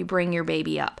help you bring your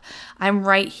baby up. I'm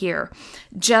right here.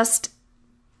 Just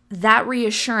that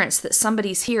reassurance that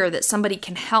somebody's here, that somebody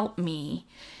can help me,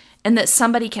 and that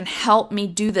somebody can help me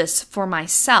do this for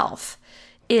myself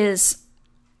is,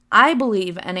 I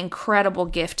believe, an incredible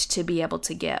gift to be able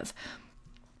to give.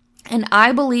 And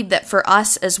I believe that for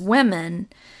us as women,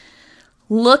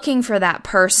 looking for that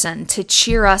person to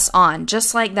cheer us on,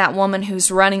 just like that woman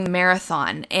who's running the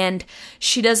marathon and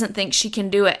she doesn't think she can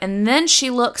do it. And then she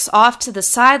looks off to the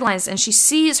sidelines and she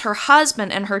sees her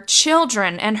husband and her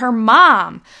children and her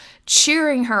mom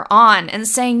cheering her on and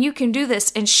saying, you can do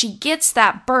this. And she gets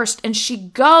that burst and she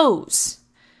goes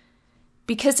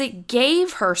because it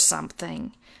gave her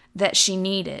something that she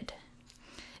needed.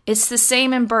 It's the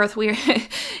same in birth.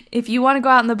 If you want to go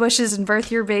out in the bushes and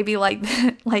birth your baby like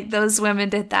those women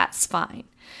did, that's fine.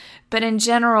 But in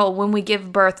general, when we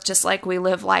give birth, just like we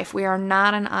live life, we are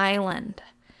not an island.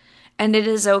 And it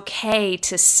is okay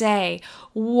to say,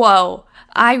 whoa,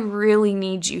 I really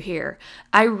need you here.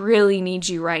 I really need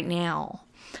you right now.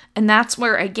 And that's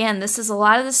where, again, a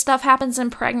lot of this stuff happens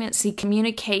in pregnancy,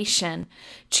 communication,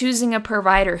 choosing a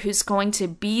provider who's going to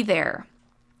be there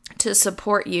to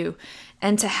support you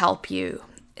and to help you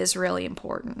is really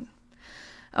important.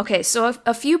 Okay, so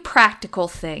a few practical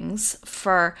things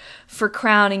for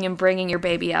crowning and bringing your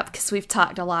baby up, because we've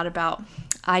talked a lot about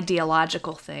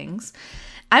ideological things.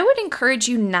 I would encourage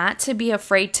you not to be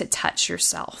afraid to touch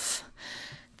yourself.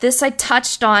 This I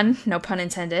touched on, no pun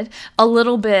intended, a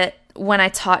little bit when I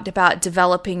talked about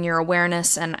developing your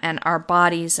awareness and our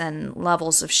bodies and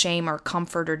levels of shame or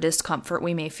comfort or discomfort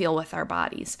we may feel with our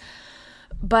bodies.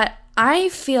 But I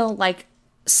feel like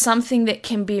something that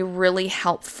can be really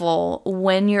helpful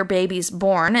when your baby's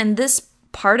born, and this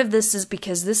part of this is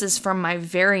because this is from my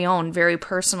very own, very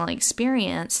personal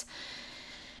experience,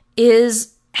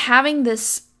 is having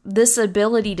this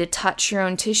ability to touch your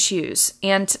own tissues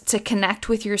and to connect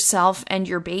with yourself and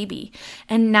your baby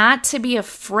and not to be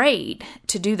afraid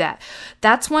to do that.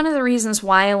 That's one of the reasons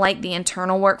why I like the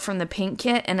internal work from the Pink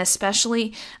Kit, and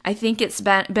especially I think it's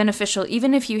beneficial,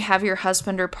 even if you have your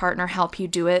husband or partner help you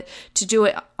do it, to do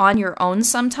it on your own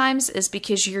sometimes, is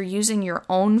because you're using your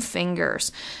own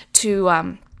fingers to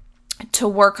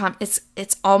work on,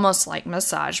 it's almost like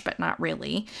massage, but not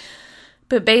really.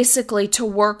 But basically to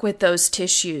work with those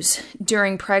tissues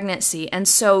during pregnancy. And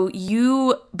so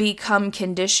you become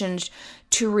conditioned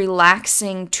to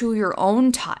relaxing to your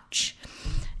own touch.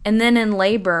 And then in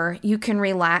labor, you can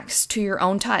relax to your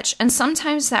own touch. And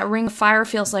sometimes that ring of fire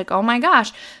feels like, oh my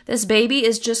gosh, this baby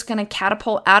is just going to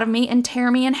catapult out of me and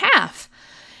tear me in half.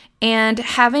 And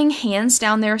having hands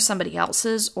down there, somebody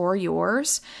else's or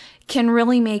yours, can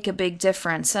really make a big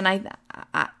difference. And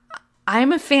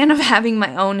I'm a fan of having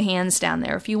my own hands down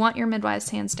there. If you want your midwife's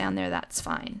hands down there, that's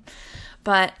fine.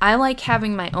 But I like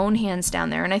having my own hands down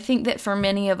there. And I think that for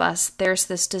many of us, there's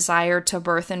this desire to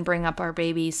birth and bring up our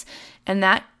babies. And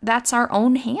that's our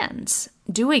own hands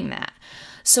doing that.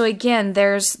 So again,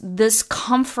 there's this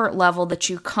comfort level that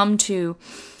you come to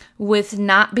with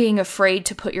not being afraid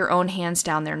to put your own hands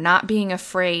down there, not being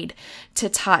afraid to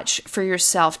touch for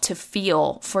yourself, to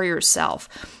feel for yourself.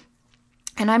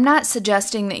 And I'm not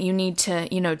suggesting that you need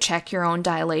to, check your own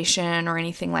dilation or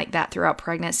anything like that throughout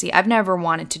pregnancy. I've never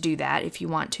wanted to do that. If you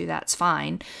want to, that's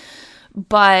fine.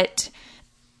 But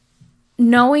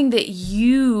knowing that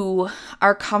you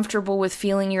are comfortable with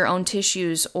feeling your own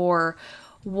tissues, or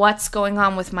what's going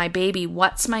on with my baby,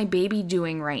 what's my baby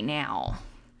doing right now,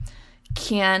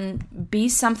 can be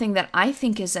something that I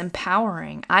think is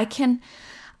empowering. I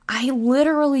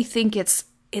literally think it's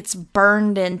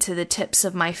burned into the tips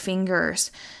of my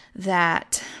fingers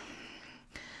that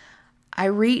I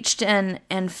reached in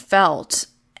and felt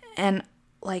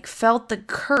the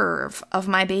curve of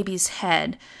my baby's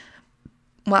head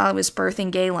while I was birthing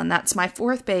Galen. That's my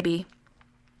fourth baby.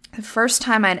 The first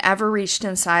time I'd ever reached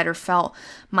inside or felt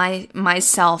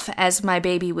myself as my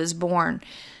baby was born.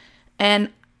 And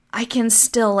I can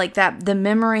still, the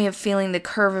memory of feeling the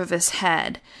curve of his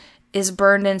head is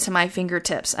burned into my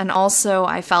fingertips. And also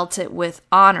I felt it with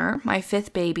Honor, my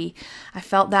fifth baby. I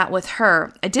felt that with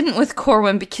her. I didn't with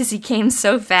Corwin because he came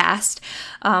so fast.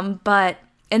 And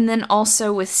then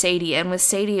also with Sadie. And with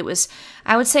Sadie,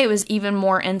 I would say it was even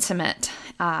more intimate.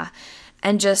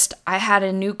 And just, I had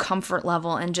a new comfort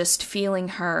level and just feeling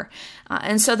her.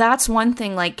 And so that's one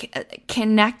thing,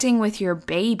 connecting with your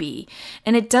baby.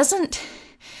 And it doesn't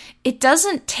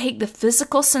take the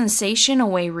physical sensation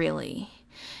away, really.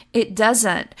 It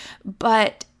doesn't,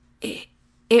 but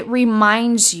it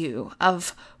reminds you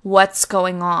of what's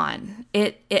going on.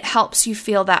 It helps you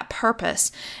feel that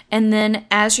purpose. And then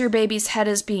as your baby's head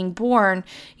is being born,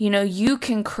 you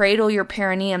can cradle your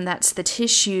perineum, that's the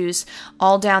tissues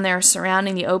all down there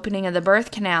surrounding the opening of the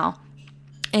birth canal.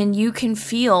 And you can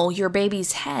feel your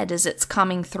baby's head as it's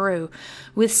coming through.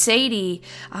 With Sadie,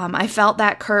 I felt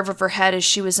that curve of her head as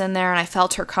she was in there, and I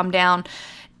felt her come down.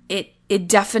 It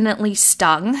definitely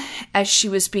stung as she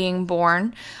was being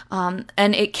born,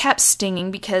 and it kept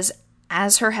stinging because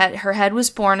as her head was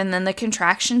born, and then the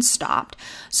contraction stopped.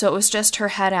 So it was just her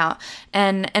head out.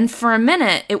 And for a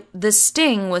minute, the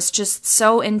sting was just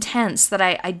so intense that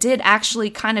I did actually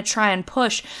kind of try and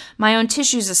push my own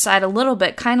tissues aside a little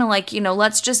bit, kind of like,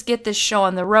 let's just get this show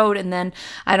on the road. And then,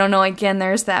 I don't know, again,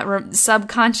 there's that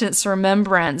subconscious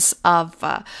remembrance of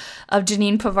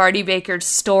Janine Pavardi Baker's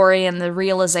story and the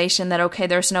realization that, okay,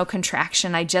 there's no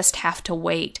contraction. I just have to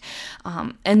wait.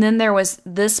 And then there was,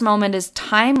 this moment is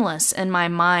timeless in my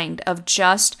mind of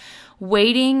just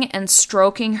waiting and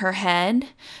stroking her head,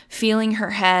 feeling her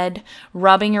head,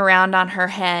 rubbing around on her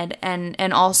head,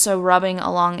 and also rubbing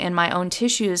along in my own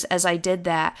tissues as I did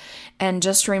that, and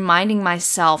just reminding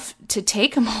myself to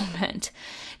take a moment.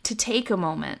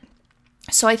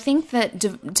 So I think that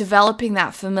developing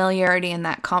that familiarity and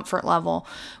that comfort level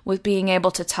with being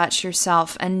able to touch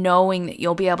yourself and knowing that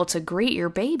you'll be able to greet your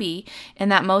baby in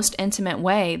that most intimate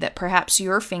way, that perhaps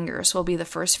your fingers will be the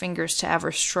first fingers to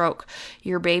ever stroke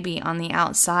your baby on the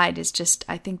outside, is just,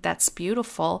 I think that's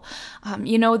beautiful.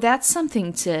 That's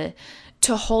something to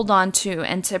hold on to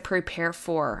and to prepare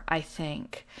for, I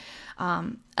think.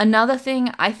 Another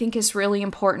thing I think is really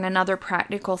important, another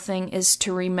practical thing, is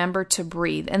to remember to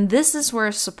breathe. And this is where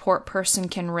a support person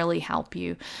can really help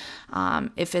you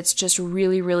if it's just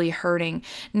really, really hurting.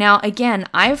 Now, again,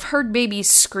 I've heard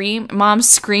moms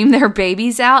scream their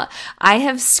babies out.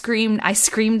 I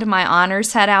screamed my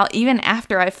honors head out even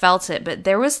after I felt it, but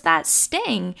there was that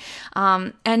sting.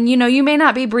 And you may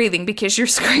not be breathing because you're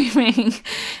screaming.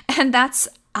 And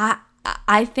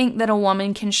I think that a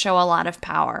woman can show a lot of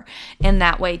power in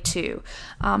that way too.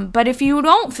 But if you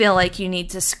don't feel like you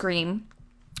need to scream,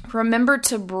 remember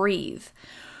to breathe.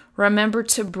 Remember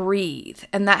to breathe,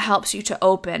 and that helps you to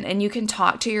open. And you can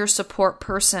talk to your support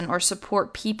person or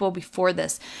support people before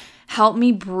this. Help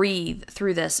me breathe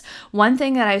through this. One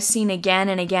thing that I've seen again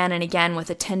and again and again with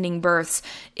attending births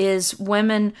is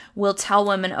women will tell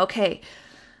women, okay,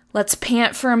 let's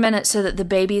pant for a minute so that the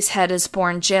baby's head is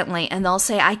born gently. And they'll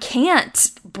say, I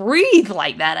can't breathe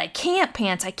like that. I can't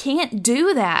pant. I can't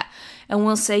do that. And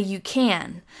we'll say, you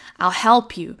can. I'll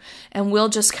help you. And we'll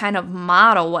just kind of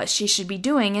model what she should be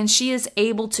doing. And she is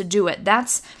able to do it.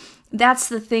 That's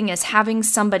the thing, is having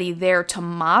somebody there to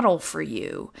model for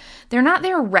you. They're not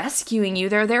there rescuing you.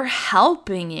 They're there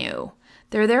helping you.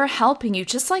 They're there helping you.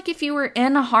 Just like if you were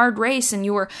in a hard race and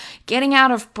you were getting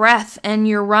out of breath, and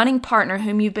your running partner,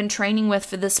 whom you've been training with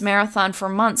for this marathon for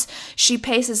months, she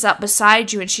paces up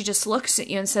beside you and she just looks at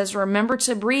you and says, remember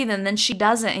to breathe, and then she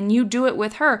does it and you do it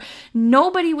with her.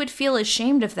 Nobody would feel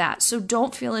ashamed of that. So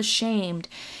don't feel ashamed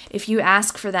if you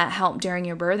ask for that help during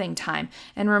your birthing time.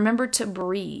 And remember to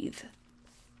breathe.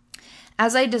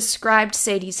 As I described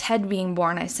Sadie's head being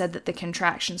born, I said that the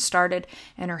contraction started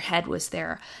and her head was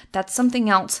there. That's something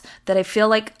else that I feel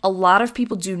like a lot of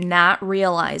people do not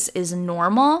realize is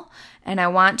normal, and I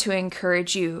want to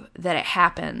encourage you that it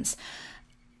happens.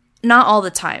 Not all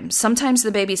the time. Sometimes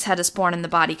the baby's head is born and the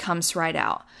body comes right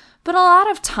out. But a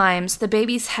lot of times the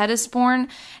baby's head is born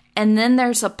and then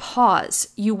there's a pause.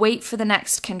 You wait for the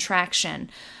next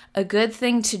contraction. A good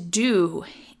thing to do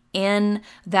in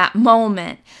that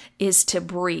moment is to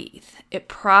breathe. It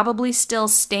probably still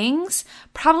stings,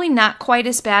 probably not quite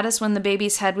as bad as when the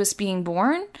baby's head was being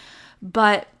born,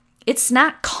 but it's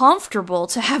not comfortable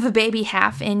to have a baby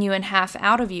half in you and half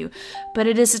out of you, but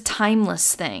it is a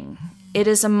timeless thing. It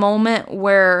is a moment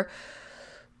where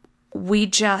we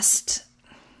just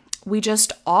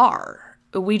are.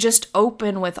 We just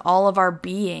open with all of our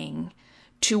being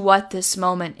to what this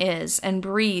moment is, and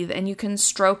breathe, and you can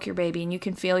stroke your baby and you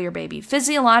can feel your baby.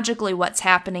 Physiologically, what's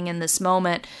happening in this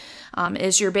moment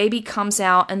is your baby comes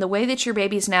out, and the way that your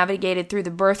baby's navigated through the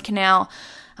birth canal,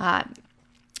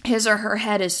 his or her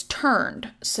head is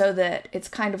turned so that it's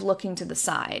kind of looking to the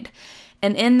side.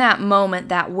 And in that moment,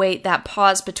 that wait, that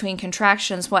pause between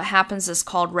contractions, what happens is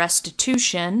called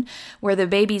restitution, where the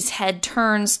baby's head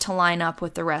turns to line up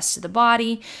with the rest of the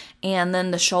body, and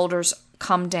then the shoulders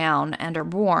come down and are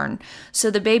born. So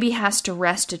the baby has to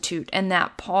restitute, and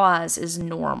that pause is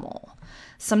normal.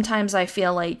 Sometimes I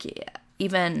feel like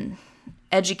even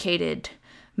educated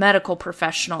medical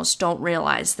professionals don't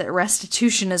realize that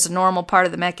restitution is a normal part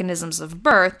of the mechanisms of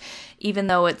birth, even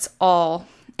though it's all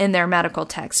in their medical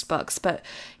textbooks. But,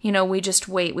 we just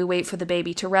wait. We wait for the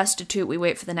baby to restitute. We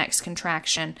wait for the next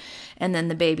contraction, and then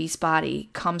the baby's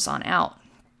body comes on out.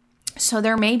 So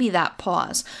there may be that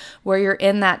pause where you're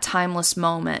in that timeless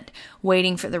moment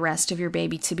waiting for the rest of your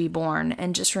baby to be born,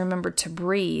 and just remember to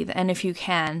breathe, and if you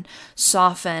can,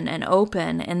 soften and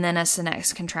open, and then as the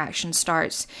next contraction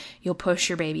starts, you'll push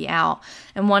your baby out.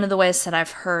 And one of the ways that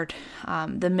I've heard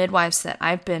the midwives that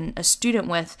I've been a student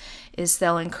with is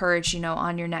they'll encourage,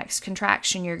 on your next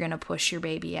contraction, you're going to push your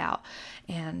baby out.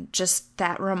 And just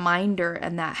that reminder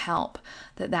and that help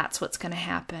that that's what's going to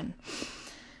happen.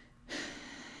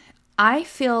 I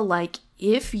feel like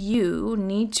if you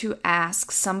need to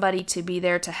ask somebody to be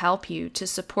there to help you, to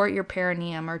support your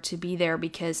perineum, or to be there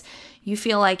because you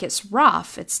feel like it's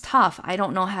rough, it's tough, I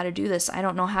don't know how to do this, I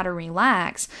don't know how to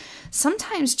relax,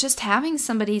 sometimes just having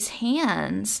somebody's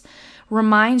hands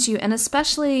reminds you, and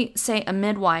especially, say, a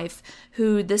midwife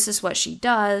who this is what she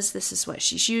does, this is what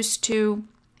she's used to,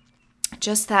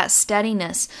 just that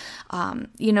steadiness,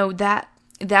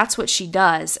 that's what she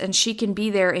does, and she can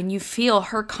be there, and you feel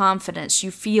her confidence,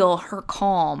 you feel her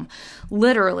calm,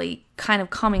 literally kind of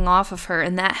coming off of her,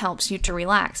 and that helps you to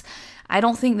relax. I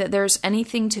don't think that there's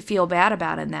anything to feel bad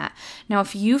about in that. Now,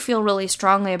 if you feel really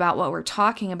strongly about what we're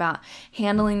talking about,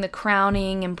 handling the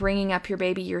crowning and bringing up your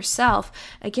baby yourself,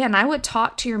 again, I would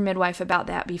talk to your midwife about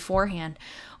that beforehand.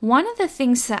 One of the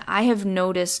things that I have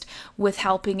noticed with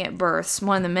helping at births,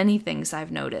 one of the many things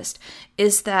I've noticed,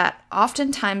 is that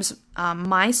oftentimes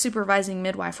my supervising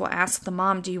midwife will ask the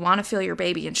mom, do you want to feel your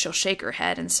baby? And she'll shake her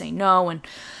head and say no. And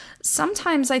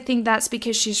sometimes I think that's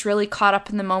because she's really caught up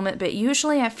in the moment, but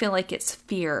usually I feel like it's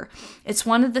fear. It's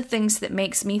one of the things that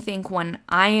makes me think when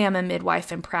I am a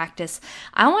midwife in practice,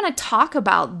 I want to talk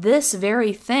about this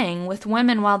very thing with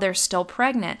women while they're still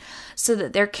pregnant so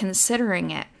that they're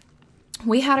considering it.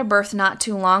 We had a birth not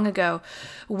too long ago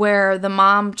where the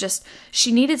mom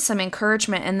she needed some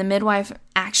encouragement, and the midwife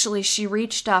she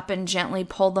reached up and gently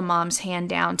pulled the mom's hand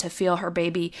down to feel her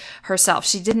baby herself.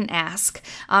 She didn't ask.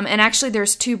 And actually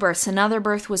there's two births. Another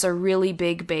birth was a really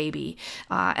big baby,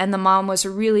 and the mom was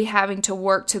really having to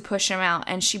work to push him out,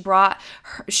 and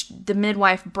the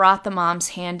midwife brought the mom's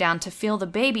hand down to feel the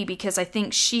baby because I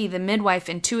think the midwife,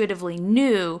 intuitively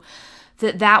knew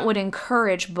that would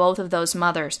encourage both of those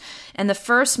mothers. And the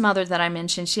first mother that I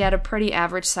mentioned, she had a pretty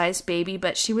average-sized baby,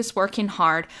 but she was working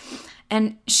hard.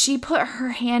 And she put her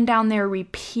hand down there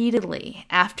repeatedly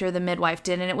after the midwife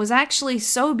did. And it was actually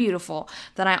so beautiful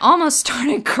that I almost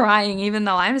started crying, even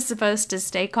though I'm supposed to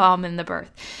stay calm in the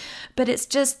birth. But it's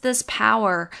just this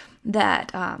power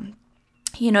that,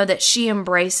 that she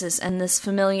embraces, and this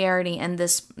familiarity, and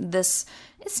this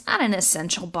it's not an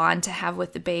essential bond to have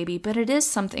with the baby, but it is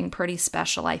something pretty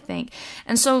special, I think.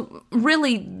 And so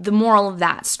really the moral of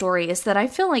that story is that I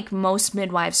feel like most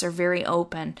midwives are very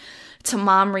open to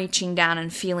mom reaching down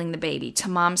and feeling the baby, to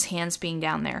mom's hands being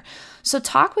down there. So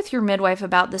talk with your midwife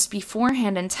about this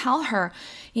beforehand and tell her,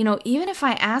 even if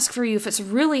I ask for you, if it's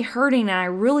really hurting and I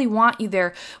really want you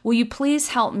there, will you please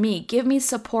help me? Give me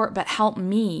support, but help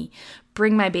me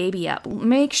bring my baby up.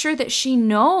 Make sure that she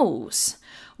knows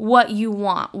what you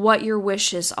want, what your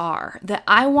wishes are, that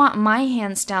I want my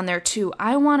hands down there too.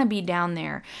 I want to be down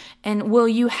there. And will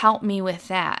you help me with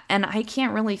that? And I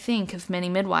can't really think of many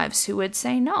midwives who would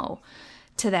say no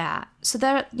to that. So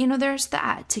that, there's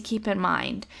that to keep in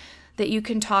mind, that you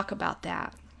can talk about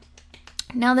that.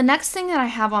 Now, the next thing that I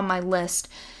have on my list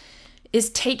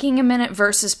is taking a minute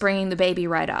versus bringing the baby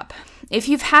right up. If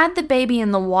you've had the baby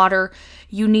in the water,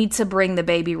 you need to bring the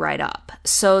baby right up.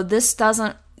 So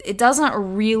it doesn't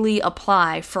really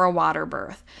apply for a water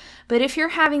birth. But if you're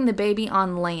having the baby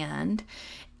on land,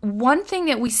 one thing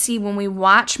that we see when we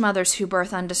watch mothers who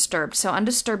birth undisturbed, so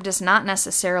undisturbed does not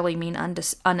necessarily mean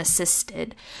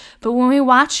unassisted, but when we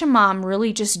watch a mom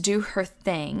really just do her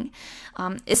thing,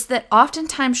 is that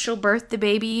oftentimes she'll birth the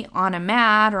baby on a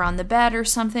mat or on the bed or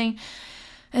something,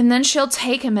 and then she'll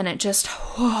take a minute just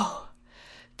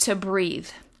to breathe.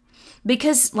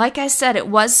 Because, like I said, it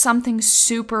was something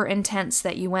super intense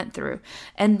that you went through.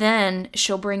 And then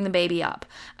she'll bring the baby up.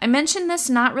 I mention this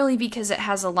not really because it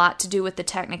has a lot to do with the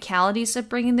technicalities of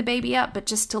bringing the baby up, but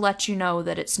just to let you know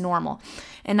that it's normal.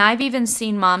 And I've even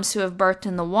seen moms who have birthed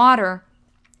in the water.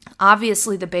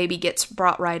 Obviously, the baby gets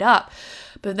brought right up.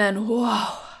 But then,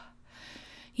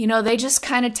 they just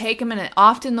kind of take a minute.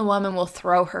 Often the woman will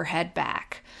throw her head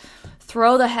back.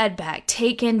 Throw the head back,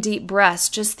 take in deep breaths,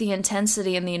 just the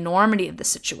intensity and the enormity of the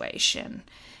situation.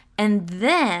 And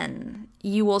then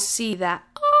you will see that,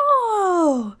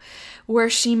 where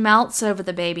she melts over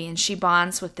the baby and she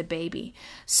bonds with the baby.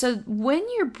 So when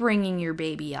you're bringing your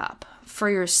baby up for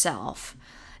yourself,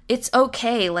 it's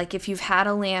okay, like if you've had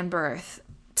a land birth,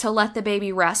 to let the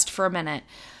baby rest for a minute,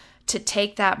 to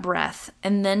take that breath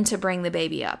and then to bring the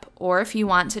baby up. Or if you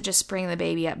want to just bring the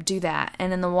baby up, do that.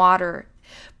 And in the water,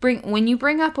 when you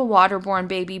bring up a waterborne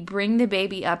baby, bring the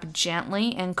baby up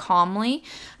gently and calmly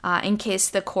in case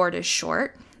the cord is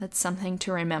short. That's something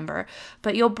to remember.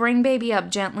 But you'll bring baby up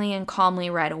gently and calmly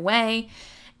right away.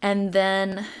 And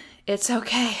then it's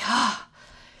okay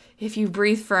if you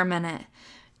breathe for a minute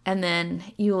and then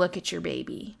you look at your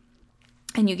baby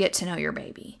and you get to know your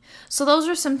baby. So those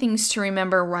are some things to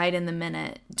remember right in the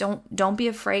minute. Don't be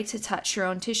afraid to touch your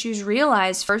own tissues.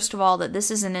 Realize, first of all, that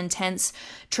this is an intense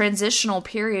transitional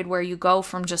period where you go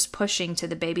from just pushing to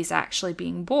the baby's actually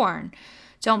being born.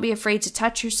 Don't be afraid to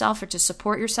touch yourself or to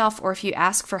support yourself, or if you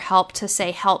ask for help, to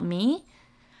say, help me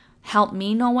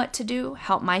know what to do,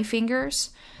 help my fingers.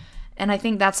 And I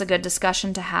think that's a good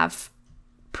discussion to have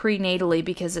prenatally,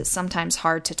 because it's sometimes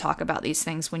hard to talk about these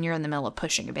things when you're in the middle of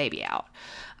pushing a baby out.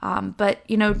 But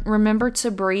remember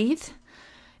to breathe.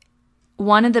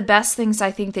 One of the best things I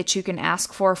think that you can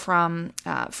ask for from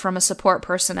a support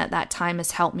person at that time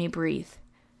is help me breathe.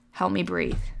 Help me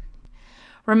breathe.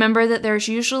 Remember that there's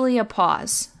usually a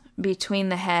pause between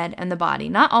the head and the body.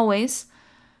 Not always,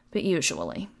 but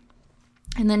usually.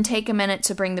 And then take a minute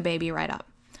to bring the baby right up.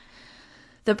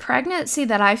 The pregnancy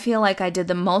that I feel like I did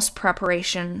the most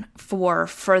preparation for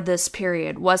this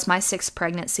period was my 6th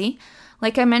pregnancy.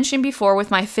 Like I mentioned before,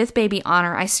 with my 5th baby,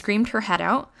 Honor, I screamed her head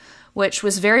out, which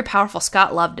was very powerful.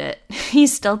 Scott loved it. He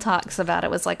still talks about it.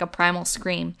 It was like a primal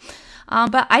scream.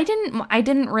 But I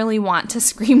didn't really want to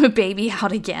scream a baby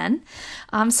out again.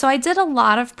 So I did a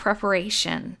lot of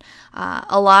preparation.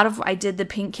 I did the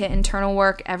Pink Kit internal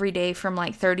work every day from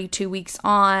like 32 weeks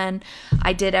on.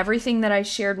 I did everything that I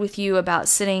shared with you about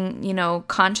sitting,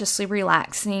 consciously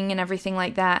relaxing and everything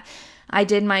like that. I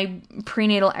did my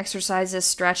prenatal exercises,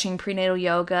 stretching, prenatal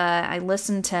yoga. I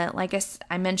listened to, like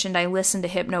I mentioned, I listened to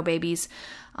Hypnobabies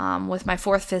with my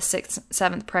 4th, 5th, 6th,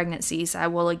 7th pregnancies. I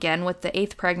will again with the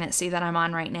 8th pregnancy that I'm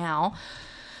on right now.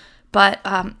 But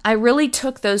I really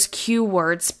took those cue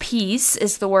words. Peace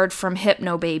is the word from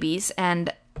Hypnobabies,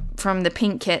 and from the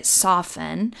Pink Kit,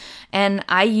 soften. And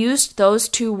I used those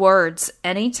 2 words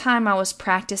anytime I was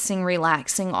practicing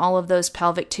relaxing all of those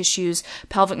pelvic tissues,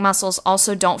 pelvic muscles.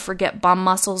 Also, don't forget bum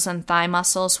muscles and thigh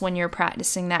muscles when you're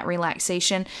practicing that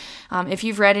relaxation. If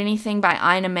you've read anything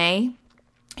by Ina May,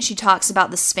 she talks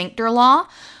about the sphincter law,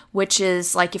 which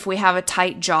is like if we have a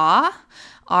tight jaw,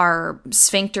 our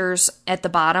sphincters at the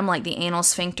bottom, like the anal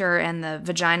sphincter and the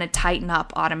vagina, tighten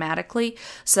up automatically.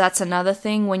 So that's another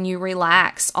thing. When you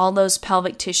relax, all those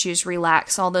pelvic tissues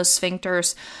relax, all those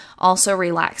sphincters also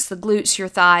relax the glutes, your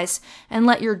thighs, and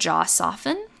let your jaw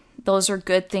soften. Those are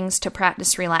good things to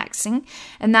practice relaxing.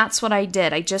 And that's what I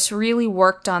did. I just really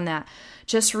worked on that.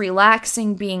 Just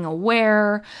relaxing, being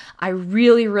aware. I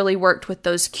really, really worked with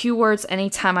those cue words.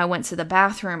 Anytime I went to the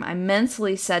bathroom, I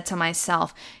mentally said to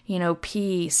myself,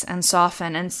 peace and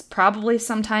soften, and probably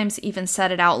sometimes even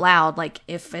said it out loud. Like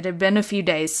if it had been a few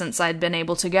days since I'd been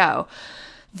able to go,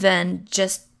 then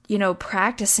just,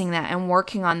 practicing that and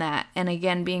working on that. And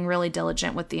again, being really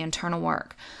diligent with the internal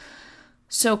work.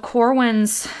 So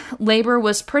Corwin's labor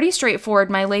was pretty straightforward.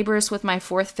 My labors with my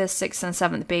 4th, 5th, 6th,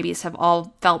 and 7th babies have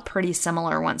all felt pretty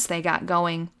similar once they got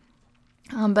going.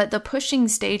 But the pushing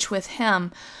stage with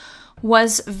him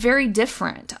was very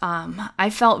different. I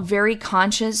felt very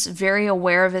conscious, very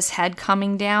aware of his head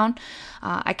coming down.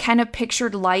 I kind of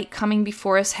pictured light coming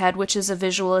before his head, which is a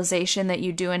visualization that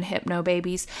you do in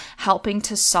Hypnobabies, helping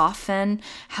to soften,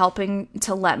 helping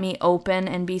to let me open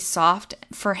and be soft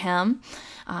for him.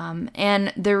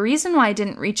 And the reason why I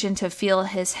didn't reach in to feel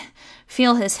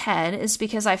his head is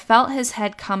because I felt his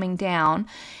head coming down,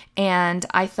 and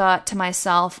I thought to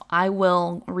myself, I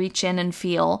will reach in and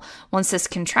feel once this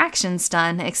contraction's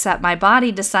done, except my body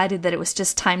decided that it was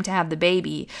just time to have the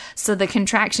baby. So the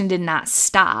contraction did not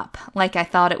stop like I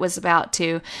thought it was about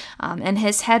to. And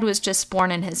his head was just born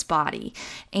in his body.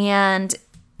 And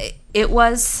it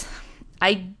was,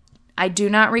 I do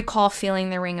not recall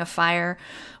feeling the ring of fire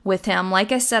with him.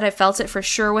 Like I said, I felt it for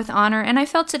sure with Honor, and I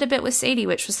felt it a bit with Sadie,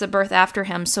 which was the birth after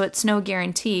him, so it's no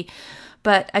guarantee.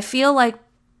 But I feel like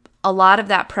a lot of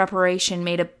that preparation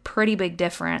made a pretty big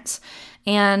difference.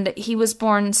 And he was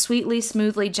born sweetly,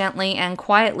 smoothly, gently, and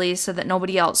quietly so that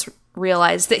nobody else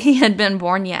realized that he had been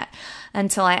born yet,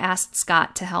 until I asked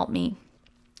Scott to help me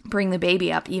bring the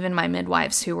baby up, even my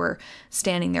midwives who were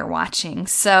standing there watching.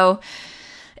 So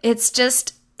it's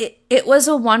just, it was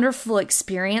a wonderful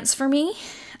experience for me.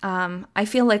 I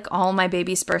feel like all my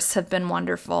baby's births have been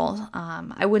wonderful.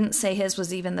 I wouldn't say his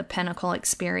was even the pinnacle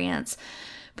experience,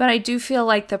 but I do feel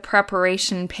like the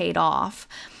preparation paid off.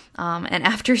 And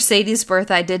after Sadie's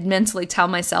birth, I did mentally tell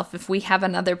myself, if we have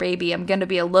another baby, I'm going to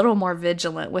be a little more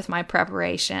vigilant with my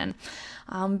preparation.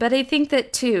 But I think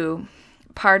that, too,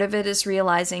 part of it is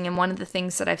realizing, and one of the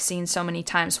things that I've seen so many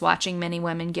times watching many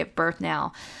women give birth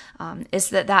now, is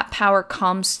that power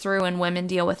comes through and women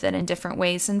deal with it in different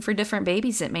ways. And for different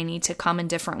babies, it may need to come in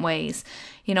different ways.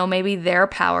 You know, maybe their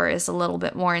power is a little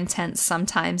bit more intense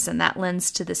sometimes, and that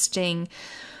lends to the sting.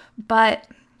 But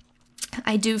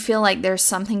I do feel like there's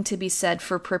something to be said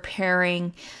for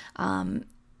preparing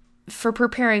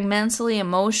mentally,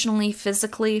 emotionally,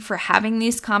 physically, for having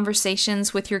these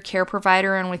conversations with your care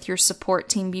provider and with your support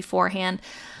team beforehand,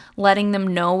 letting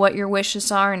them know what your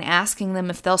wishes are and asking them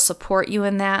if they'll support you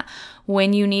in that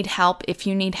when you need help, if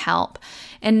you need help.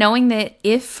 And knowing that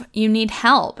if you need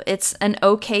help, it's an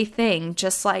okay thing,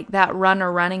 just like that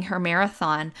runner running her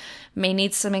marathon may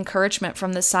need some encouragement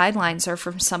from the sidelines or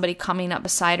from somebody coming up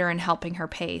beside her and helping her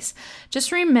pace.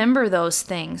 Just remember those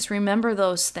things.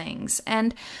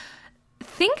 And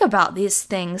think about these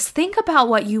things. Think about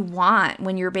what you want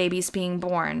when your baby's being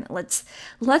born.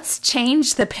 Let's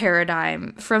change the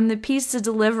paradigm from the pizza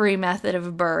delivery method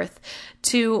of birth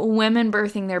to women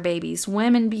birthing their babies,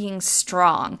 women being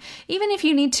strong. Even if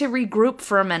you need to regroup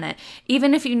for a minute,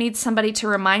 even if you need somebody to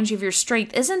remind you of your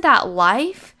strength, isn't that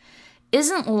life?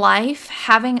 Isn't life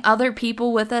having other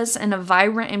people with us in a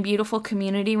vibrant and beautiful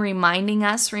community reminding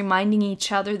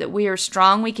each other that we are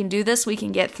strong, we can do this, we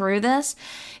can get through this?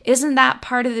 Isn't that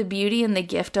part of the beauty and the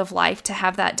gift of life, to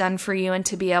have that done for you and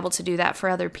to be able to do that for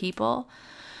other people?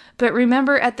 But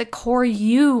remember, at the core,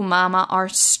 you, mama, are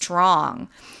strong.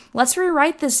 Let's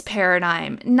rewrite this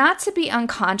paradigm, not to be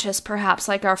unconscious, perhaps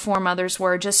like our foremothers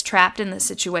were, just trapped in the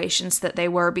situations that they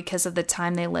were because of the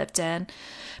time they lived in,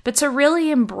 but to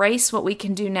really embrace what we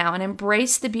can do now and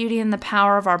embrace the beauty and the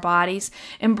power of our bodies,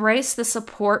 embrace the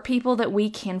support people that we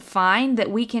can find, that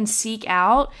we can seek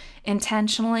out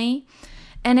intentionally,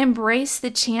 and embrace the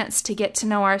chance to get to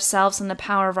know ourselves and the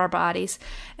power of our bodies,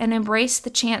 and embrace the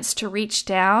chance to reach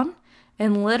down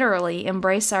and literally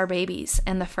embrace our babies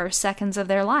in the first seconds of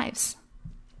their lives.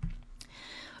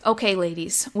 Okay,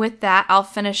 ladies, with that, I'll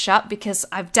finish up because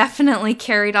I've definitely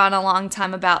carried on a long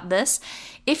time about this.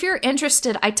 If you're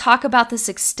interested, I talk about this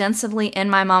extensively in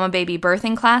my Mama Baby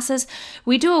Birthing classes.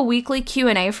 We do a weekly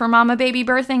Q&A for Mama Baby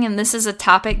Birthing, and this is a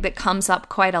topic that comes up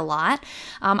quite a lot.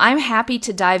 I'm happy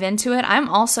to dive into it. I'm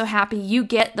also happy you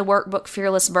get the workbook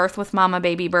Fearless Birth with Mama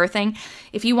Baby Birthing.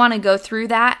 If you want to go through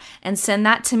that and send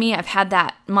that to me, I've had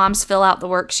that moms fill out the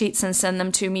worksheets and send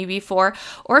them to me before.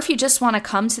 Or if you just want to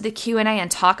come to the Q&A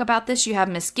and talk about this, you have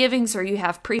misgivings or you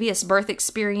have previous birth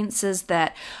experiences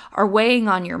that are weighing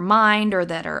on your mind or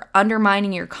that are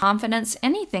undermining your confidence,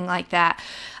 anything like that.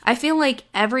 I feel like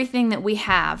everything that we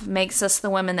have makes us the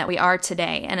women that we are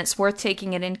today, and it's worth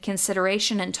taking it in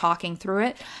consideration and talking through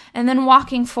it, and then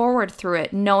walking forward through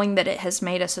it, knowing that it has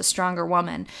made us a stronger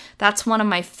woman. That's one of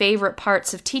my favorite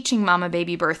parts of teaching Mama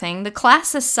Baby Birthing. The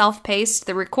class is self-paced,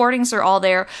 the recordings are all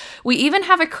there. We even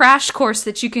have a crash course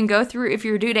that you can go through if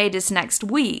your due date is next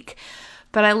week.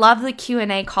 But I love the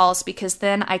Q&A calls because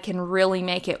then I can really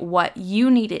make it what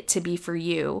you need it to be for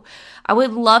you. I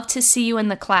would love to see you in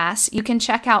the class. You can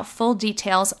check out full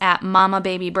details at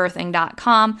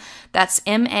mamababybirthing.com. That's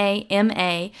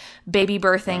MAMA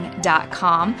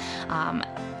babybirthing.com.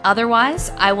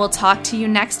 Otherwise, I will talk to you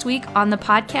next week on the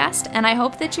podcast, and I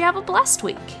hope that you have a blessed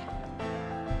week.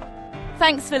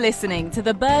 Thanks for listening to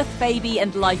the Birth, Baby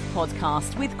and Life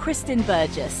podcast with Kristen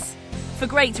Burgess. For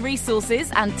great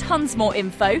resources and tons more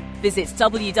info, visit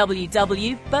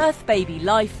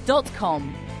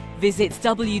www.birthbabylife.com. Visit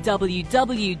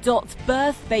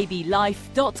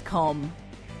www.birthbabylife.com.